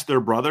 yes,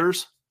 they're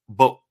brothers,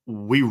 but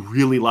we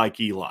really like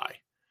Eli.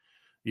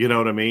 You know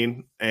what I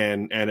mean?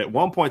 And at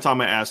one point in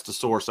time, I asked the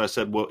source, I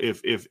said, well,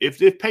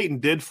 if Peyton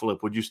did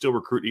flip, would you still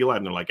recruit Eli?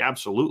 And they're like,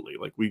 absolutely.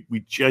 Like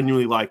we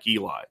genuinely like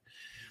Eli.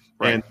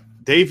 Right. And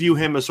they view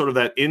him as sort of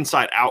that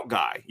inside-out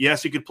guy.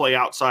 Yes, he could play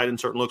outside in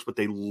certain looks, but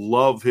they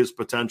love his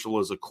potential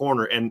as a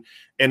corner and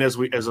as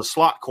a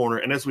slot corner.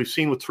 And as we've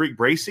seen with Tariq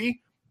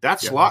Bracy, that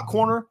slot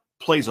corner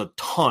plays a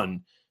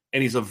ton,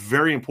 and he's a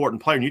very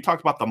important player. And you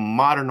talked about the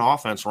modern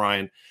offense,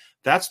 Ryan.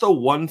 That's the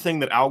one thing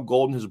that Al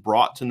Golden has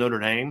brought to Notre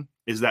Dame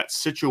is that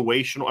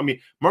situational. I mean,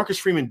 Marcus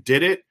Freeman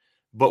did it,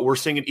 but we're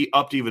seeing it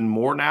up to even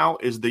more now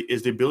is the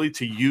ability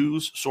to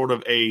use sort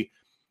of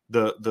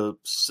the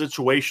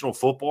situational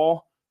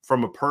football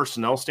from a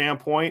personnel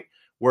standpoint,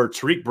 where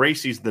Tariq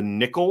Bracy's the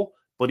nickel,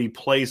 but he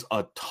plays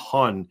a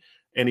ton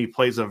and he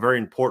plays a very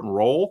important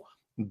role.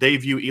 They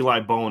view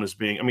Eli Bowen as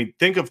being, I mean,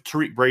 think of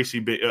Tariq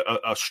Bracy,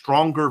 a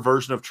stronger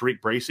version of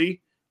Tariq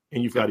Bracy,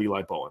 and you've got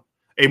Eli Bowen,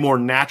 a more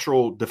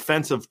natural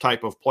defensive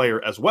type of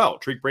player as well.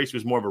 Tariq Bracy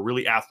was more of a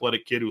really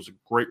athletic kid who was a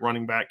great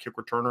running back, kick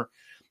returner,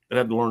 that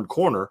had to learn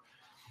corner.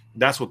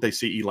 That's what they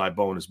see Eli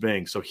Bowen as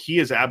being. So he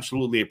is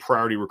absolutely a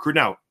priority recruit.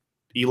 Now,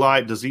 is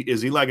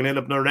Eli going to end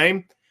up Notre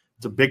Dame?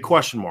 It's a big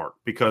question mark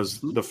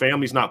because the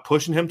family's not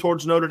pushing him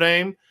towards Notre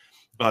Dame.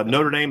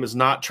 Notre Dame is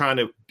not trying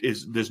to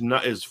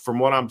is from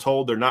what I'm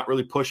told, they're not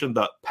really pushing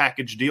the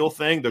package deal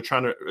thing. They're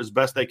trying to, as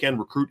best they can,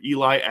 recruit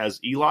Eli as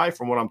Eli,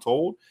 from what I'm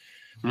told.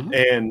 Mm-hmm.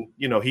 And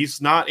you know,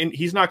 he's not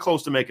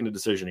close to making a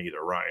decision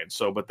either, Ryan.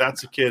 So, but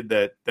that's a kid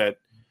that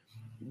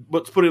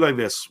let's put it like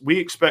this: we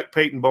expect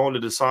Peyton Bowen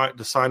to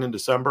sign in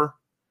December.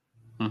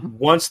 Mm-hmm.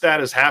 Once that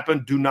has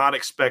happened, do not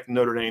expect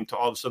Notre Dame to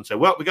all of a sudden say,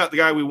 well, we got the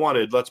guy we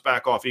wanted. Let's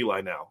back off Eli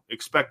now.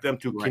 Expect them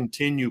to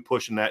continue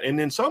pushing that. And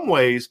in some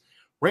ways,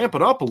 ramp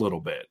it up a little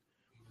bit.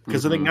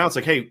 Because I think now it's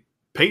like, hey,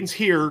 Peyton's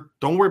here.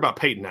 Don't worry about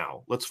Peyton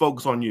now. Let's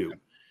focus on you.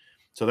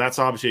 So that's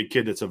obviously a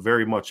kid that's a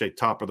very much a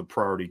top of the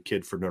priority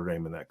kid for Notre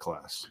Dame in that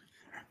class.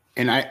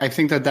 And I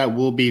think that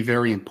will be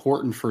very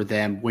important for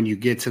them when you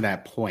get to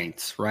that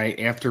point, right?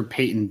 After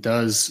Peyton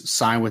does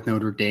sign with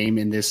Notre Dame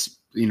in this,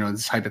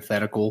 this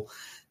hypothetical,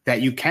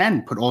 that you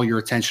can put all your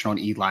attention on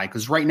Eli.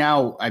 Because right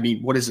now, I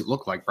mean, what does it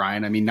look like,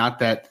 Brian? I mean, not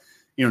that,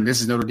 this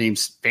is Notre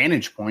Dame's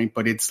vantage point,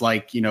 but it's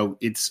like,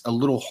 it's a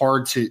little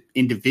hard to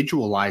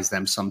individualize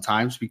them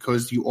sometimes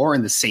because you are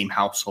in the same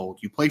household.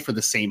 You play for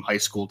the same high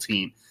school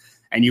team.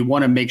 And you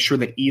want to make sure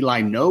that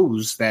Eli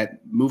knows that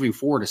moving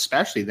forward,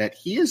 especially, that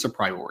he is a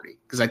priority.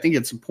 Because I think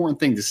it's an important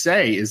thing to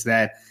say is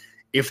that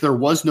if there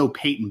was no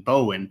Peyton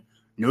Bowen,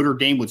 Notre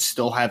Dame would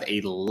still have a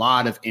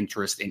lot of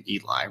interest in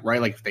Eli, right?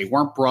 Like if they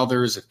weren't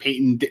brothers, if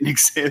Peyton didn't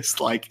exist,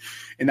 like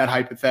in that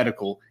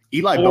hypothetical,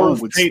 Eli Bowen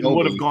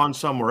would have gone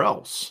somewhere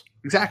else.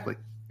 Exactly.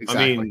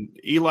 I mean,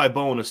 Eli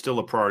Bowen is still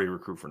a priority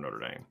recruit for Notre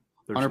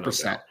This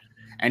 100%. No,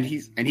 and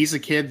he's a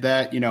kid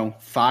that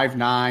 5'9",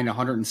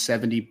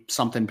 170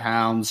 something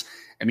pounds.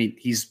 I mean,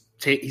 he's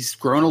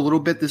grown a little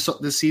bit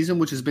this season,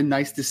 which has been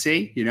nice to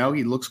see. He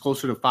looks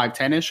closer to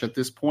 5'10" at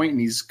this point, and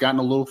he's gotten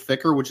a little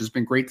thicker, which has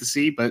been great to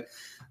see. But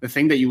the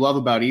thing that you love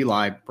about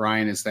Eli,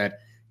 Brian, is that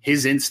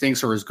his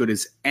instincts are as good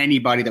as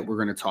anybody that we're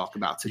going to talk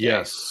about today.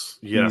 Yes.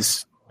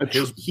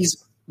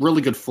 He's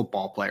really good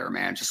football player,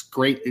 man. Just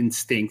great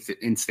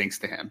instincts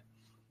to him.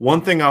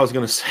 One thing I was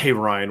going to say,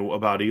 Ryan,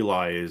 about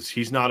Eli is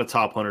he's not a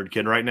top 100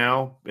 kid right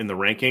now in the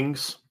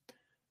rankings,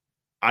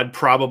 I'd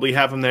probably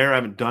have him there. I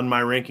haven't done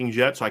my rankings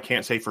yet, so I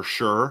can't say for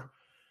sure.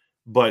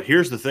 But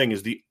here's the thing,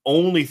 is the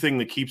only thing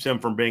that keeps him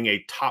from being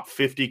a top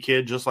 50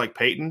 kid just like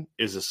Peyton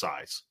is his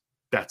size.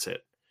 That's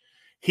it.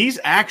 He's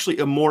actually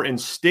a more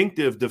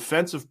instinctive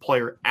defensive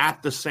player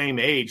at the same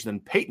age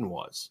than Peyton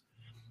was.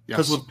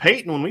 Because with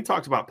Peyton, when we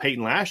talked about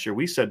Peyton last year,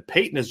 we said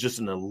Peyton is just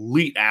an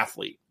elite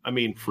athlete. I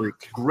mean,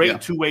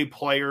 great two-way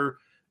player.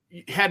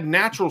 He had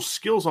natural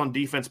skills on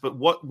defense, but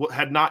what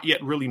had not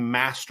yet really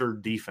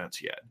mastered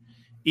defense yet.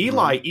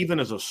 Eli, even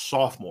as a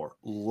sophomore,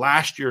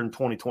 last year in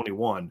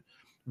 2021,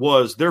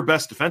 was their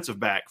best defensive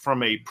back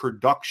from a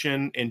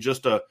production and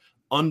just a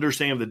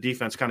understanding of the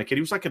defense kind of kid.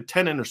 He was like a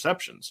 10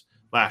 interceptions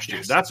last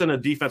year. That's in a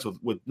defense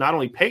with not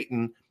only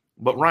Peyton,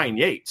 but Ryan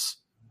Yates,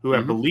 who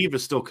I believe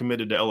is still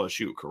committed to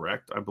LSU,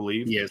 correct? I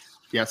believe.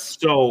 Yes.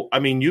 So, I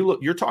mean,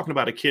 you're talking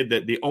about a kid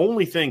that the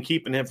only thing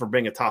keeping him from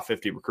being a top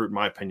 50 recruit, in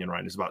my opinion,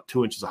 Ryan, is about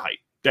 2 inches of height.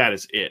 That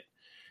is it.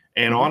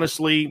 And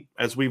honestly,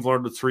 as we've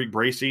learned with Tariq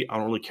Bracy, I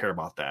don't really care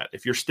about that.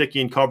 If you're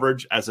sticky in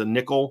coverage as a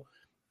nickel,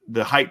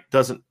 the height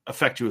doesn't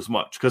affect you as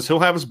much because he'll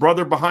have his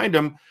brother behind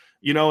him,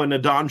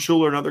 and Don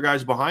Schuler and other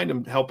guys behind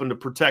him helping to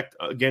protect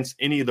against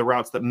any of the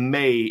routes that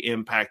may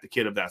impact the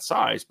kid of that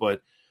size.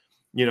 But,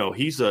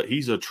 he's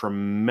a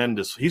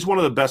tremendous – he's one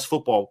of the best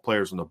football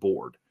players on the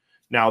board.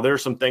 Now,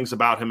 there's some things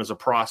about him as a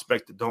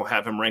prospect that don't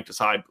have him ranked as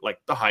high, like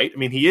the height. I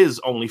mean, he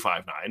is only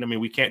 5'9". I mean,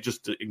 we can't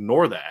just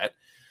ignore that.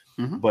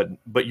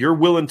 But you're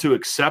willing to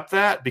accept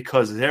that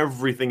because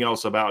everything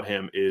else about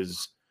him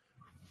is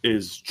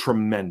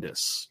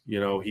tremendous.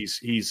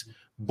 He's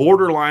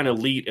borderline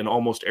elite in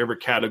almost every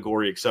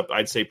category except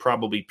I'd say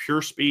probably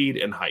pure speed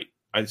and height.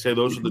 I'd say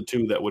those are the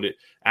two that would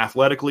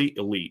athletically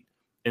elite,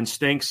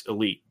 instincts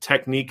elite,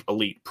 technique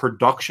elite,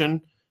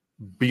 production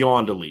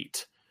beyond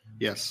elite.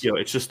 Yes.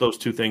 It's just those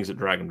two things that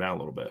drag him down a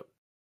little bit.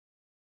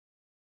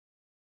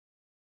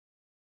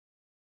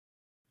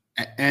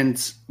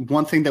 And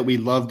one thing that we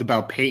loved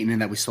about Peyton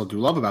and that we still do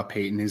love about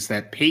Peyton is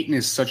that Peyton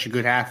is such a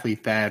good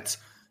athlete that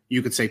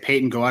you could say,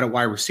 Peyton, go out at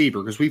wide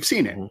receiver because we've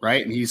seen it,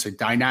 right? And he's a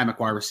dynamic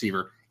wide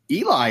receiver.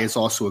 Eli is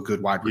also a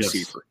good wide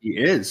receiver. Yes.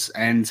 He is.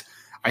 And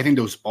I think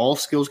those ball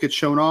skills get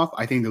shown off.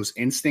 I think those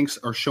instincts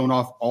are shown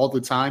off all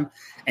the time.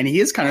 And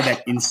he is kind of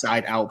that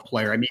inside-out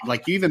player. I mean,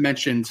 like you even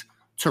mentioned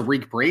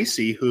Tariq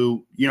Bracy,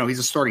 who, he's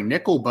a starting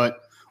nickel,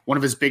 but one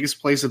of his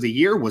biggest plays of the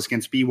year was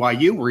against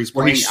BYU where he's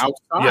playing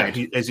outside.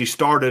 Yeah, as he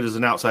started as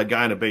an outside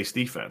guy in a base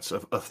defense, a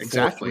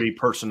 4-3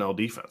 personnel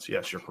defense.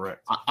 Yes, you're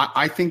correct.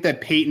 I think that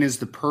Peyton is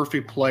the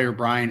perfect player,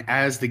 Brian,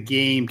 as the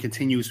game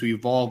continues to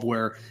evolve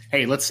where,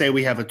 hey, let's say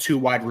we have a 2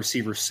 wide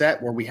receiver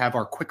set where we have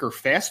our quicker,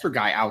 faster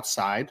guy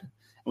outside and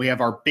we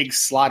have our big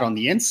slot on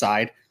the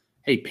inside.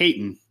 Hey,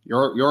 Peyton,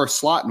 you're a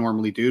slot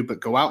normally, dude, but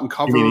go out and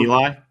cover. You mean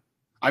Eli?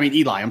 I mean,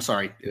 Eli, I'm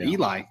sorry. Yeah.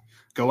 Eli.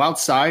 Go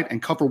outside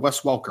and cover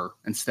Wes Welker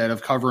instead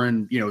of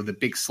covering, the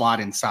big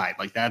slot inside.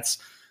 Like that's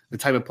the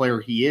type of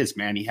player he is,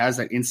 man. He has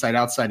that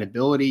inside-outside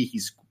ability.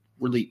 He's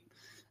really,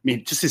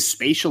 just his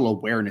spatial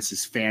awareness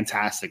is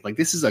fantastic. Like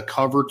this is a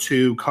cover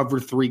 2,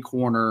 cover 3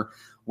 corner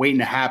waiting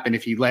to happen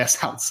if he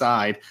lasts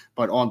outside.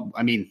 But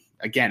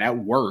again, at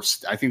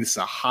worst, I think this is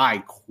a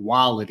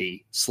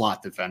high-quality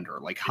slot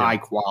defender, high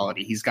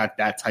quality. He's got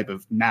that type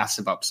of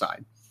massive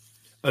upside.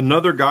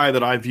 Another guy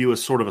that I view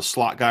as sort of a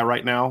slot guy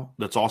right now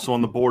that's also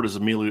on the board is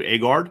Emilio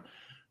Agard,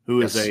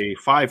 who is a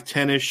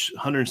 5'10-ish,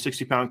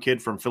 160-pound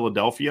kid from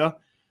Philadelphia.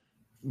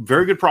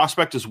 Very good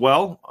prospect as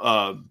well.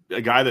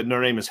 A guy that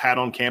Notre Dame has had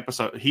on campus.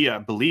 I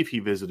believe he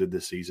visited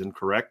this season,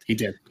 correct? He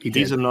did.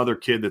 He's another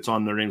kid that's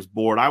on Notre Dame's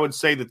board. I would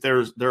say that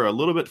they're a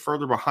little bit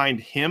further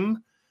behind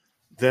him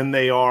than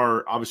they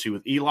are, obviously,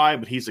 with Eli,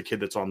 but he's a kid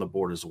that's on the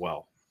board as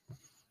well.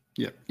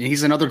 Yeah,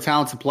 he's another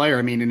talented player.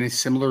 I mean, in a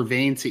similar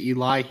vein to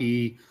Eli,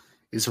 he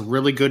is a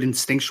really good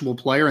instinctual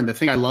player. And the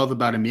thing I love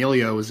about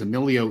Emilio is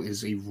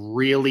a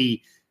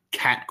really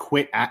cat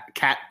quick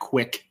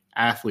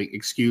athlete,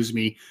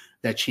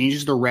 that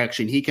changes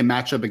direction. He can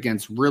match up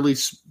against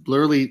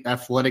really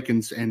athletic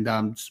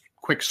and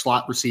quick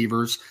slot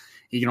receivers.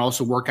 He can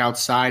also work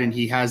outside, and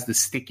he has the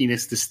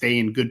stickiness to stay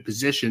in good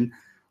position.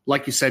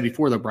 Like you said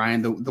before, though,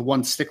 Brian, the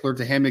one stickler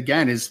to him,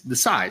 again, is the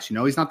size.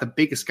 He's not the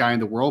biggest guy in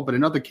the world, but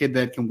another kid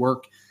that can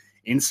work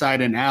inside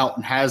and out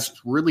and has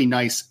really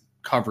nice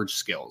coverage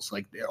skills.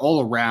 Like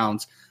all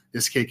around,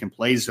 this kid can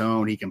play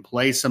zone. He can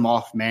play some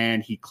off man.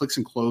 He clicks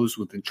and closes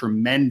with a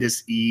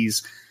tremendous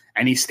ease,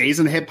 and he stays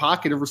in the hip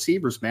pocket of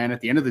receivers, man.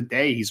 At the end of the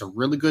day, he's a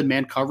really good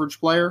man coverage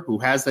player who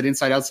has that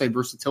inside-outside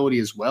versatility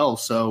as well.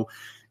 So,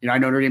 I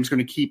know Notre Dame's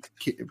going to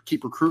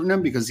keep recruiting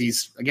him because he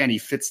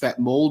fits that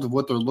mold of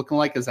what they're looking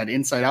like as that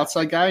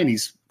inside-outside guy, and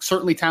he's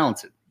certainly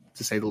talented,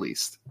 to say the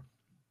least.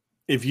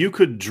 If you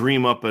could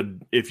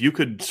if you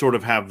could sort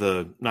of have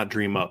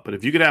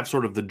if you could have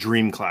sort of the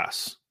dream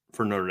class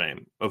for Notre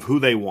Dame of who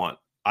they want,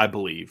 I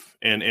believe,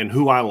 and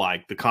who I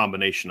like the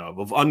combination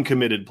of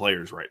uncommitted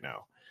players right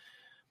now,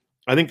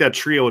 I think that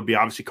trio would be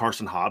obviously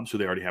Karson Hobbs, who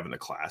they already have in the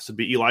class. It'd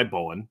be Eli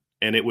Bowen,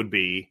 and it would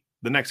be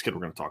the next kid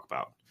we're going to talk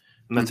about.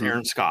 And that's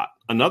Aaron Scott,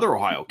 another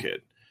Ohio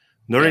kid.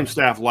 Notre Dame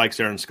staff likes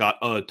Aaron Scott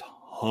a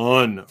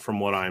ton from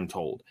what I'm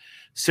told.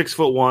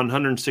 6'1",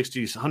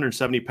 160,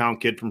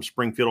 170-pound kid from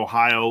Springfield,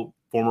 Ohio,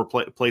 former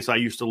place I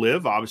used to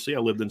live. Obviously, I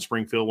lived in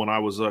Springfield when I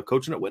was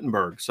coaching at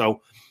Wittenberg.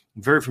 So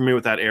very familiar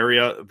with that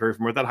area, very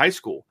familiar with that high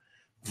school.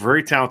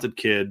 Very talented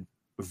kid,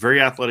 very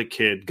athletic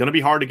kid. Going to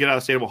be hard to get out of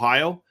the state of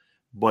Ohio,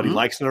 but he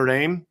likes Notre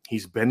Dame.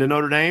 He's been to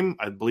Notre Dame,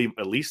 I believe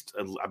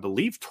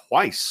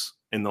twice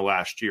in the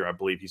last year. I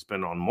believe he's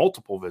been on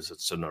multiple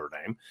visits to Notre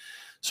Dame.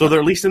 So they're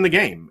at least in the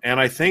game.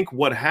 And I think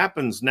what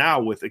happens now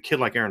with a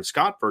kid like Aaron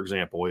Scott, for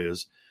example,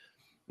 is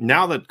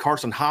now that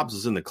Karson Hobbs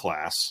is in the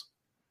class,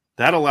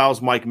 that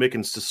allows Mike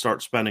Mickens to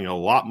start spending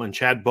and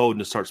Chad Bowden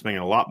to start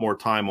spending a lot more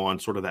time on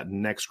sort of that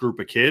next group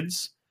of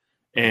kids.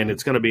 And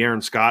it's going to be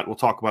Aaron Scott. We'll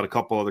talk about a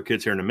couple other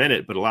kids here in a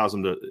minute, but allows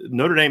them to –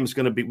 Notre Dame is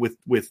going to be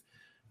with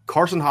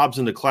Karson Hobbs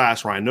in the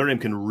class, Ryan. Notre Dame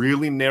can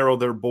really narrow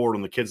their board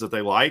on the kids that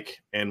they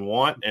like and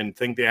want and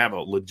think they have a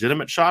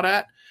legitimate shot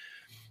at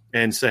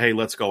and say, hey,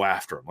 let's go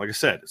after them. Like I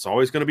said, it's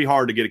always going to be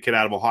hard to get a kid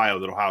out of Ohio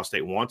that Ohio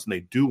State wants, and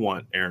they do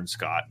want Aaron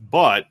Scott.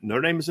 But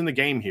Notre Dame is in the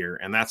game here,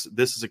 and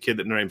this is a kid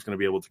that Notre Dame is going to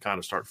be able to kind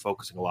of start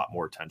focusing a lot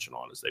more attention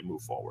on as they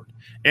move forward.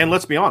 And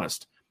let's be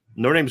honest,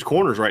 Notre Dame's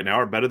corners right now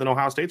are better than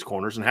Ohio State's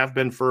corners and have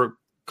been for a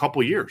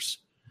couple years.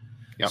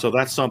 Yep. So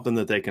that's something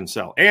that they can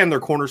sell. And their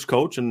corners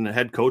coach and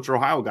head coach are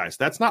Ohio guys.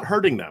 That's not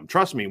hurting them.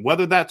 Trust me,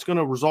 whether that's going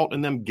to result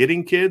in them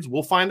getting kids,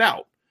 we'll find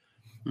out.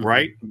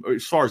 Right?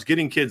 As far as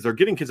getting kids, they're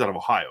getting kids out of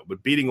Ohio,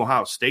 but beating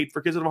Ohio State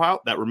for kids out of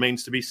Ohio, that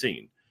remains to be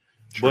seen.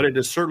 Sure. But it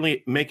is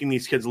certainly making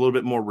these kids a little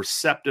bit more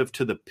receptive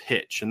to the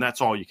pitch, and that's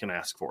all you can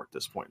ask for at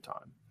this point in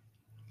time.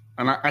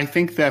 And I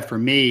think that for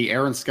me,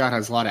 Aaron Scott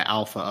has a lot of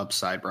alpha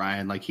upside,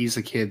 Brian. Like, he's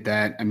a kid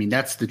that, I mean,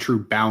 that's the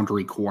true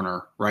boundary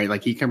corner, right?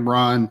 Like, he can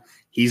run,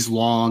 he's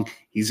long,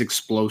 he's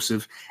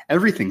explosive.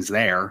 Everything's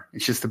there.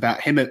 It's just about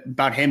him.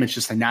 It's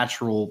just a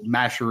natural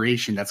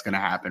maturation that's going to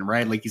happen,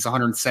 right? Like, he's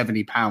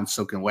 170 pounds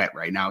soaking wet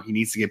right now. He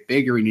needs to get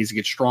bigger. He needs to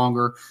get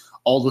stronger.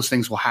 All those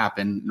things will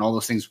happen, and all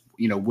those things,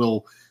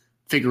 will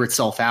figure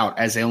itself out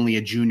as only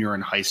a junior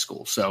in high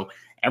school. So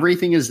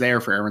everything is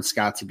there for Aaron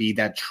Scott to be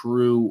that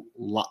true,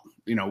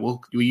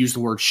 we use the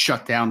word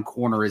shutdown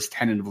corner as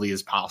tentatively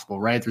as possible,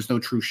 right? There's no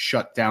true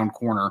shutdown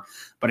corner,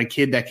 but a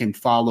kid that can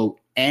follow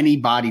any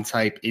body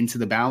type into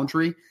the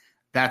boundary,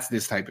 that's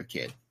this type of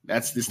kid.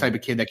 That's this type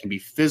of kid that can be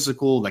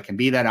physical, that can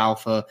be that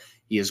alpha.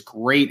 He has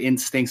great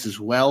instincts as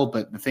well,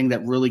 but the thing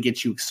that really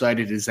gets you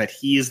excited is that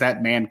he is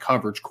that man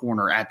coverage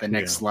corner at the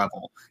next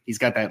level. He's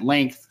got that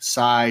length,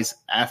 size,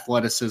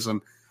 athleticism.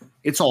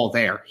 It's all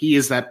there. He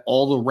is that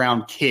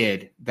all-around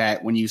kid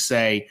that when you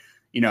say,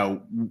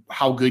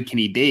 how good can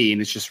he be?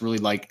 And it's just really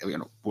like,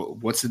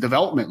 what's the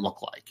development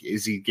look like?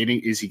 Is he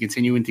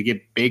continuing to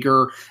get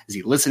bigger? Is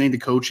he listening to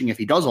coaching? If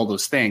he does all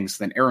those things,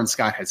 then Aaron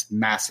Scott has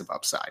massive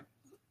upside.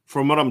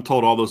 From what I'm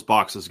told, all those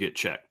boxes get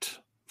checked,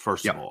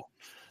 first of all.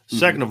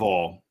 Second of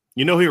all,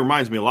 who he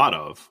reminds me a lot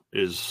of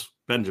is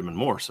Benjamin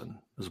Morrison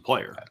as a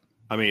player.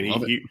 I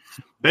mean,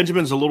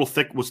 Benjamin's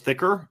was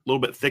thicker, a little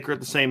bit thicker at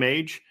the same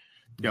age,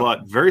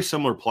 but very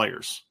similar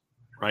players,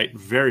 right?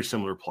 Very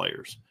similar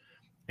players.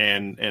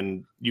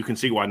 And you can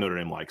see why Notre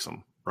Dame likes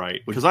him,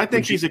 right? Because I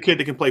think he's a kid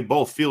that can play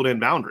both field and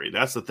boundary.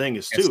 That's the thing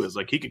is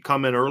like he could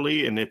come in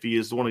early, and if he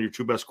is one of your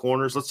two best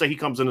corners, let's say he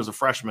comes in as a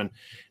freshman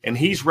and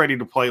he's ready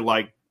to play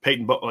like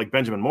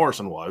Benjamin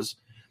Morrison was,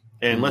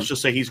 and let's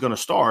just say he's going to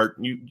start.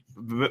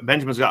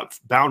 Benjamin's got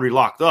boundary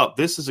locked up.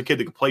 This is a kid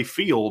that can play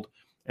field,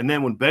 and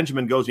then when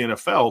Benjamin goes to the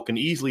NFL, can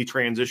easily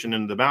transition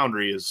into the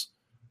boundary as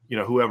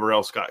whoever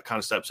else kind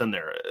of steps in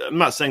there. I'm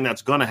not saying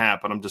that's going to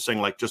happen. I'm just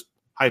saying just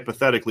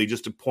hypothetically,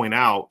 just to point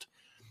out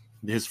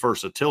his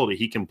versatility,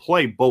 he can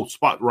play both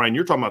spots. Ryan,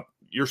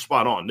 you're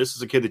spot on. This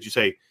is a kid that you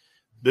say,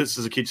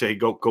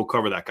 go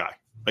cover that guy.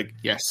 Like,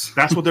 yes,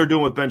 that's what they're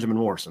doing with Benjamin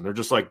Morrison. They're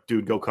just like,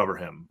 dude, go cover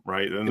him.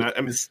 Right. And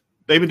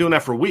they've been doing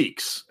that for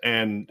weeks,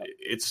 and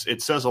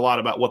it says a lot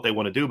about what they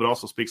want to do, but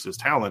also speaks to his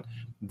talent.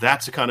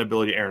 That's the kind of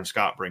ability Aaron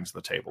Scott brings to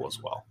the table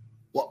as well.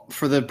 Well,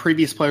 for the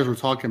previous players we're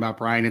talking about,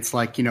 Brian, it's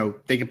like,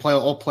 they can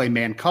all play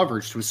man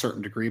coverage to a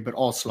certain degree, but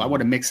also I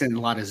want to mix in a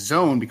lot of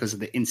zone because of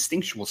the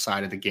instinctual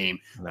side of the game.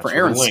 For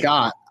Aaron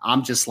Scott,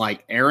 I'm just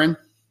like, Aaron,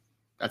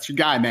 that's your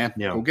guy, man.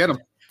 Yeah. Go get him.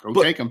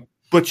 Take him.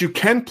 But you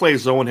can play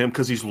zone him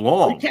because he's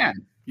long.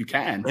 You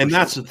can. And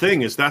that's the thing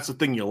that's the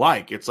thing you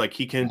like. It's like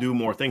he can do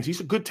more things. He's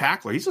a good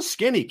tackler. He's a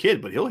skinny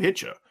kid, but he'll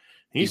hit you.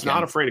 He's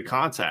not afraid of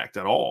contact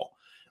at all.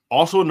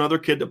 Also, another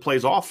kid that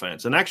plays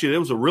offense. And actually, there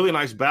was a really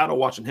nice battle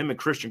watching him and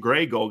Christian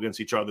Gray go against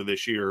each other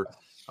this year.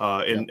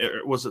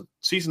 Was it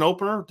season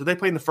opener? Did they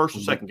play in the first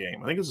or second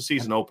game? I think it was a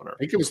season opener. I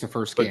think it was the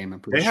first game.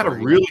 They had a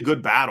really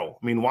good battle.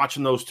 I mean,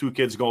 watching those two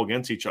kids go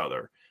against each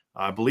other.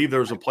 I believe there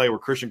was a play where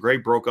Christian Gray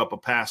broke up a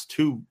pass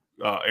to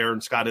Aaron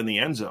Scott in the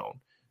end zone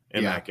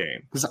in that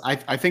game. Because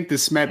I think the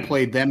Smet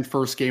played them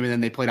first game, and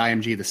then they played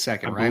IMG the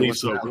second, right? I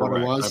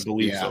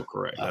believe so,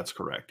 correct. That's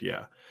correct,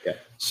 yeah.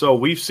 So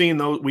we've seen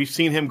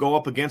him go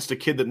up against a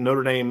kid that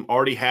Notre Dame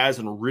already has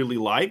and really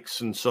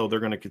likes, and so they're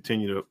going to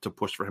continue to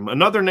push for him.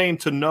 Another name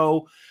to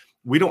know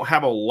We don't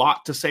have a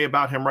lot to say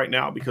about him right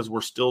now because we're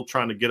still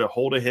trying to get a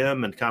hold of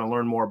him and kind of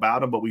learn more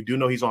about him, but we do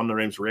know he's on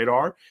Notre Dame's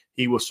radar.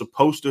 He was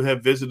supposed to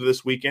have visited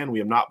this weekend. We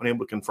have not been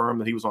able to confirm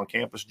that he was on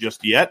campus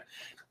just yet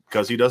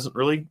because he doesn't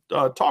really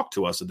talk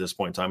to us at this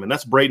point in time. And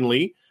that's Braden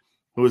Lee,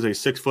 who is a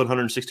 6 foot,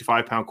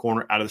 165-pound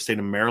corner out of the state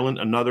of Maryland,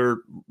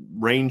 another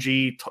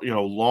rangy,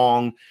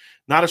 long,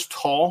 not as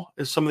tall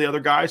as some of the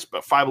other guys,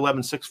 but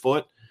 5'11", 6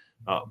 foot.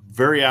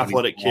 Very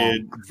athletic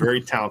kid,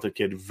 very talented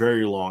kid,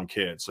 very long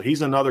kid. So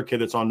he's another kid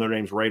that's on Notre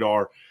Dame's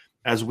radar.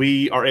 As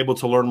we are able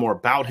to learn more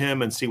about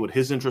him and see what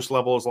his interest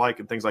level is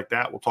like and things like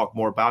that, we'll talk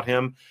more about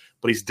him.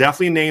 But he's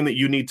definitely a name that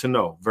you need to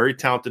know. Very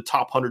talented,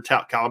 top 100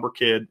 caliber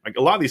kid. Like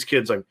a lot of these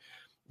kids, like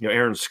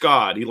Aaron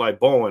Scott, Eli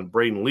Bowen,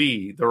 Braden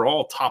Lee, they're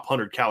all top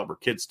 100 caliber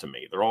kids to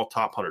me. They're all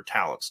top 100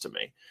 talents to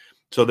me.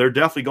 So they're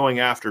definitely going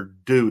after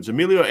dudes.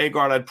 Emilio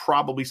Agard, I'd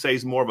probably say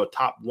is more of a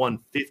top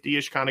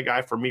 150-ish kind of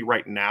guy for me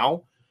right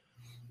now.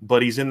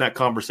 But he's in that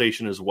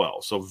conversation as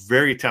well. So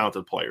very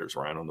talented players,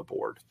 Ryan, on the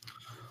board.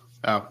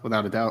 Oh,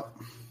 without a doubt.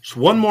 Just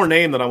one more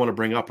name that I want to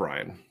bring up,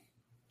 Ryan.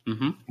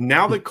 Mm-hmm.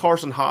 Now that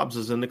Karson Hobbs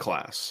is in the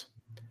class,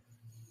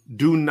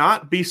 do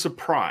not be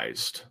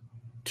surprised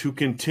to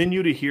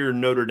continue to hear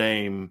Notre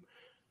Dame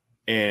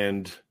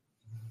and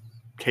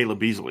Caleb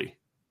Beasley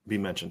be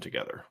mentioned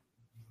together.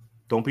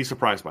 Don't be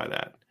surprised by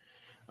that.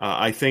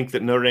 I think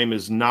that Notre Dame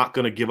is not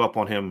going to give up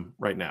on him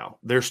right now.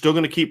 They're still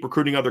going to keep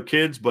recruiting other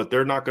kids, but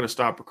they're not going to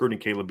stop recruiting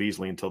Caleb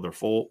Beasley until they're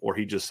full, or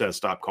he just says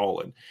stop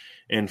calling.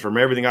 And from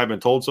everything I've been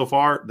told so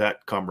far,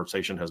 that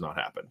conversation has not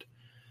happened.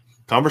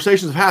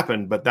 Conversations have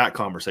happened, but that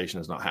conversation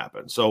has not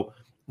happened. So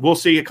we'll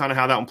see kind of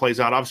how that one plays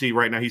out. Obviously,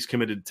 right now he's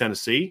committed to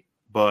Tennessee,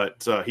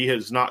 but he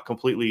has not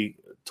completely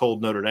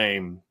told Notre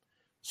Dame,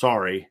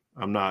 sorry,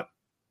 don't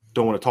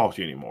want to talk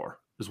to you anymore,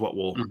 is what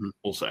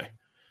we'll say.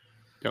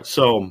 Yep.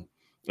 So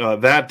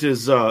that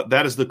is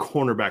the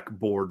cornerback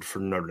board for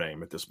Notre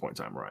Dame at this point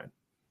in time, Ryan.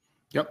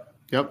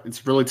 Yep. It's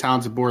a really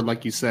talented board,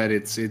 like you said.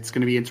 It's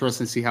going to be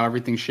interesting to see how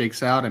everything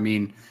shakes out. I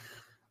mean,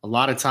 a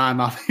lot of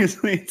time,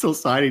 obviously, until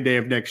signing day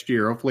of next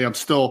year. Hopefully, I'm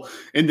still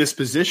in this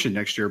position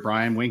next year,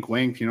 Brian. Wink,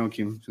 wink.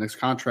 Next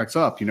contract's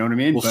up. You know what I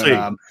mean? We'll see.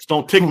 Just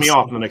don't tick me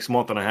off in the next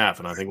month and a half,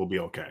 and I think we'll be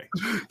okay.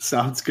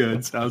 Sounds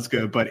good.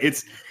 But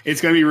it's going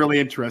to be really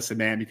interesting,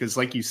 man, because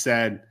like you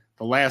said,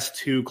 the last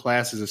two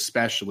classes,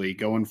 especially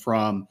going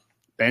from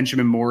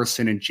Benjamin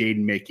Morrison and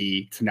Jaden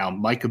Mickey to now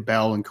Micah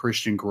Bell and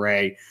Christian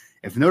Gray.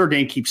 If Notre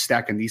Dame keeps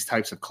stacking these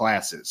types of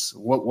classes,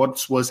 what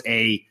was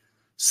a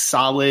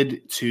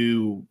solid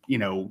to,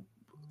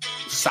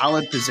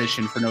 solid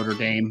position for Notre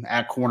Dame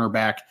at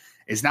cornerback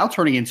is now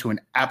turning into an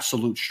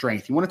absolute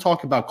strength. You want to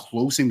talk about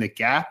closing the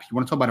gap? You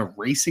want to talk about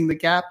erasing the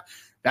gap?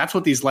 That's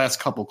what these last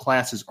couple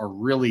classes are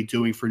really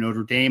doing for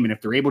Notre Dame. And if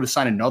they're able to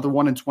sign another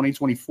one in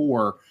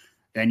 2024,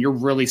 then you're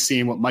really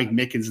seeing what Mike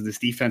Mickens and this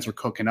defense are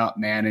cooking up,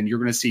 man. And you're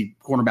going to see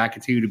cornerback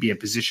continue to be a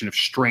position of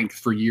strength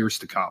for years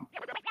to come.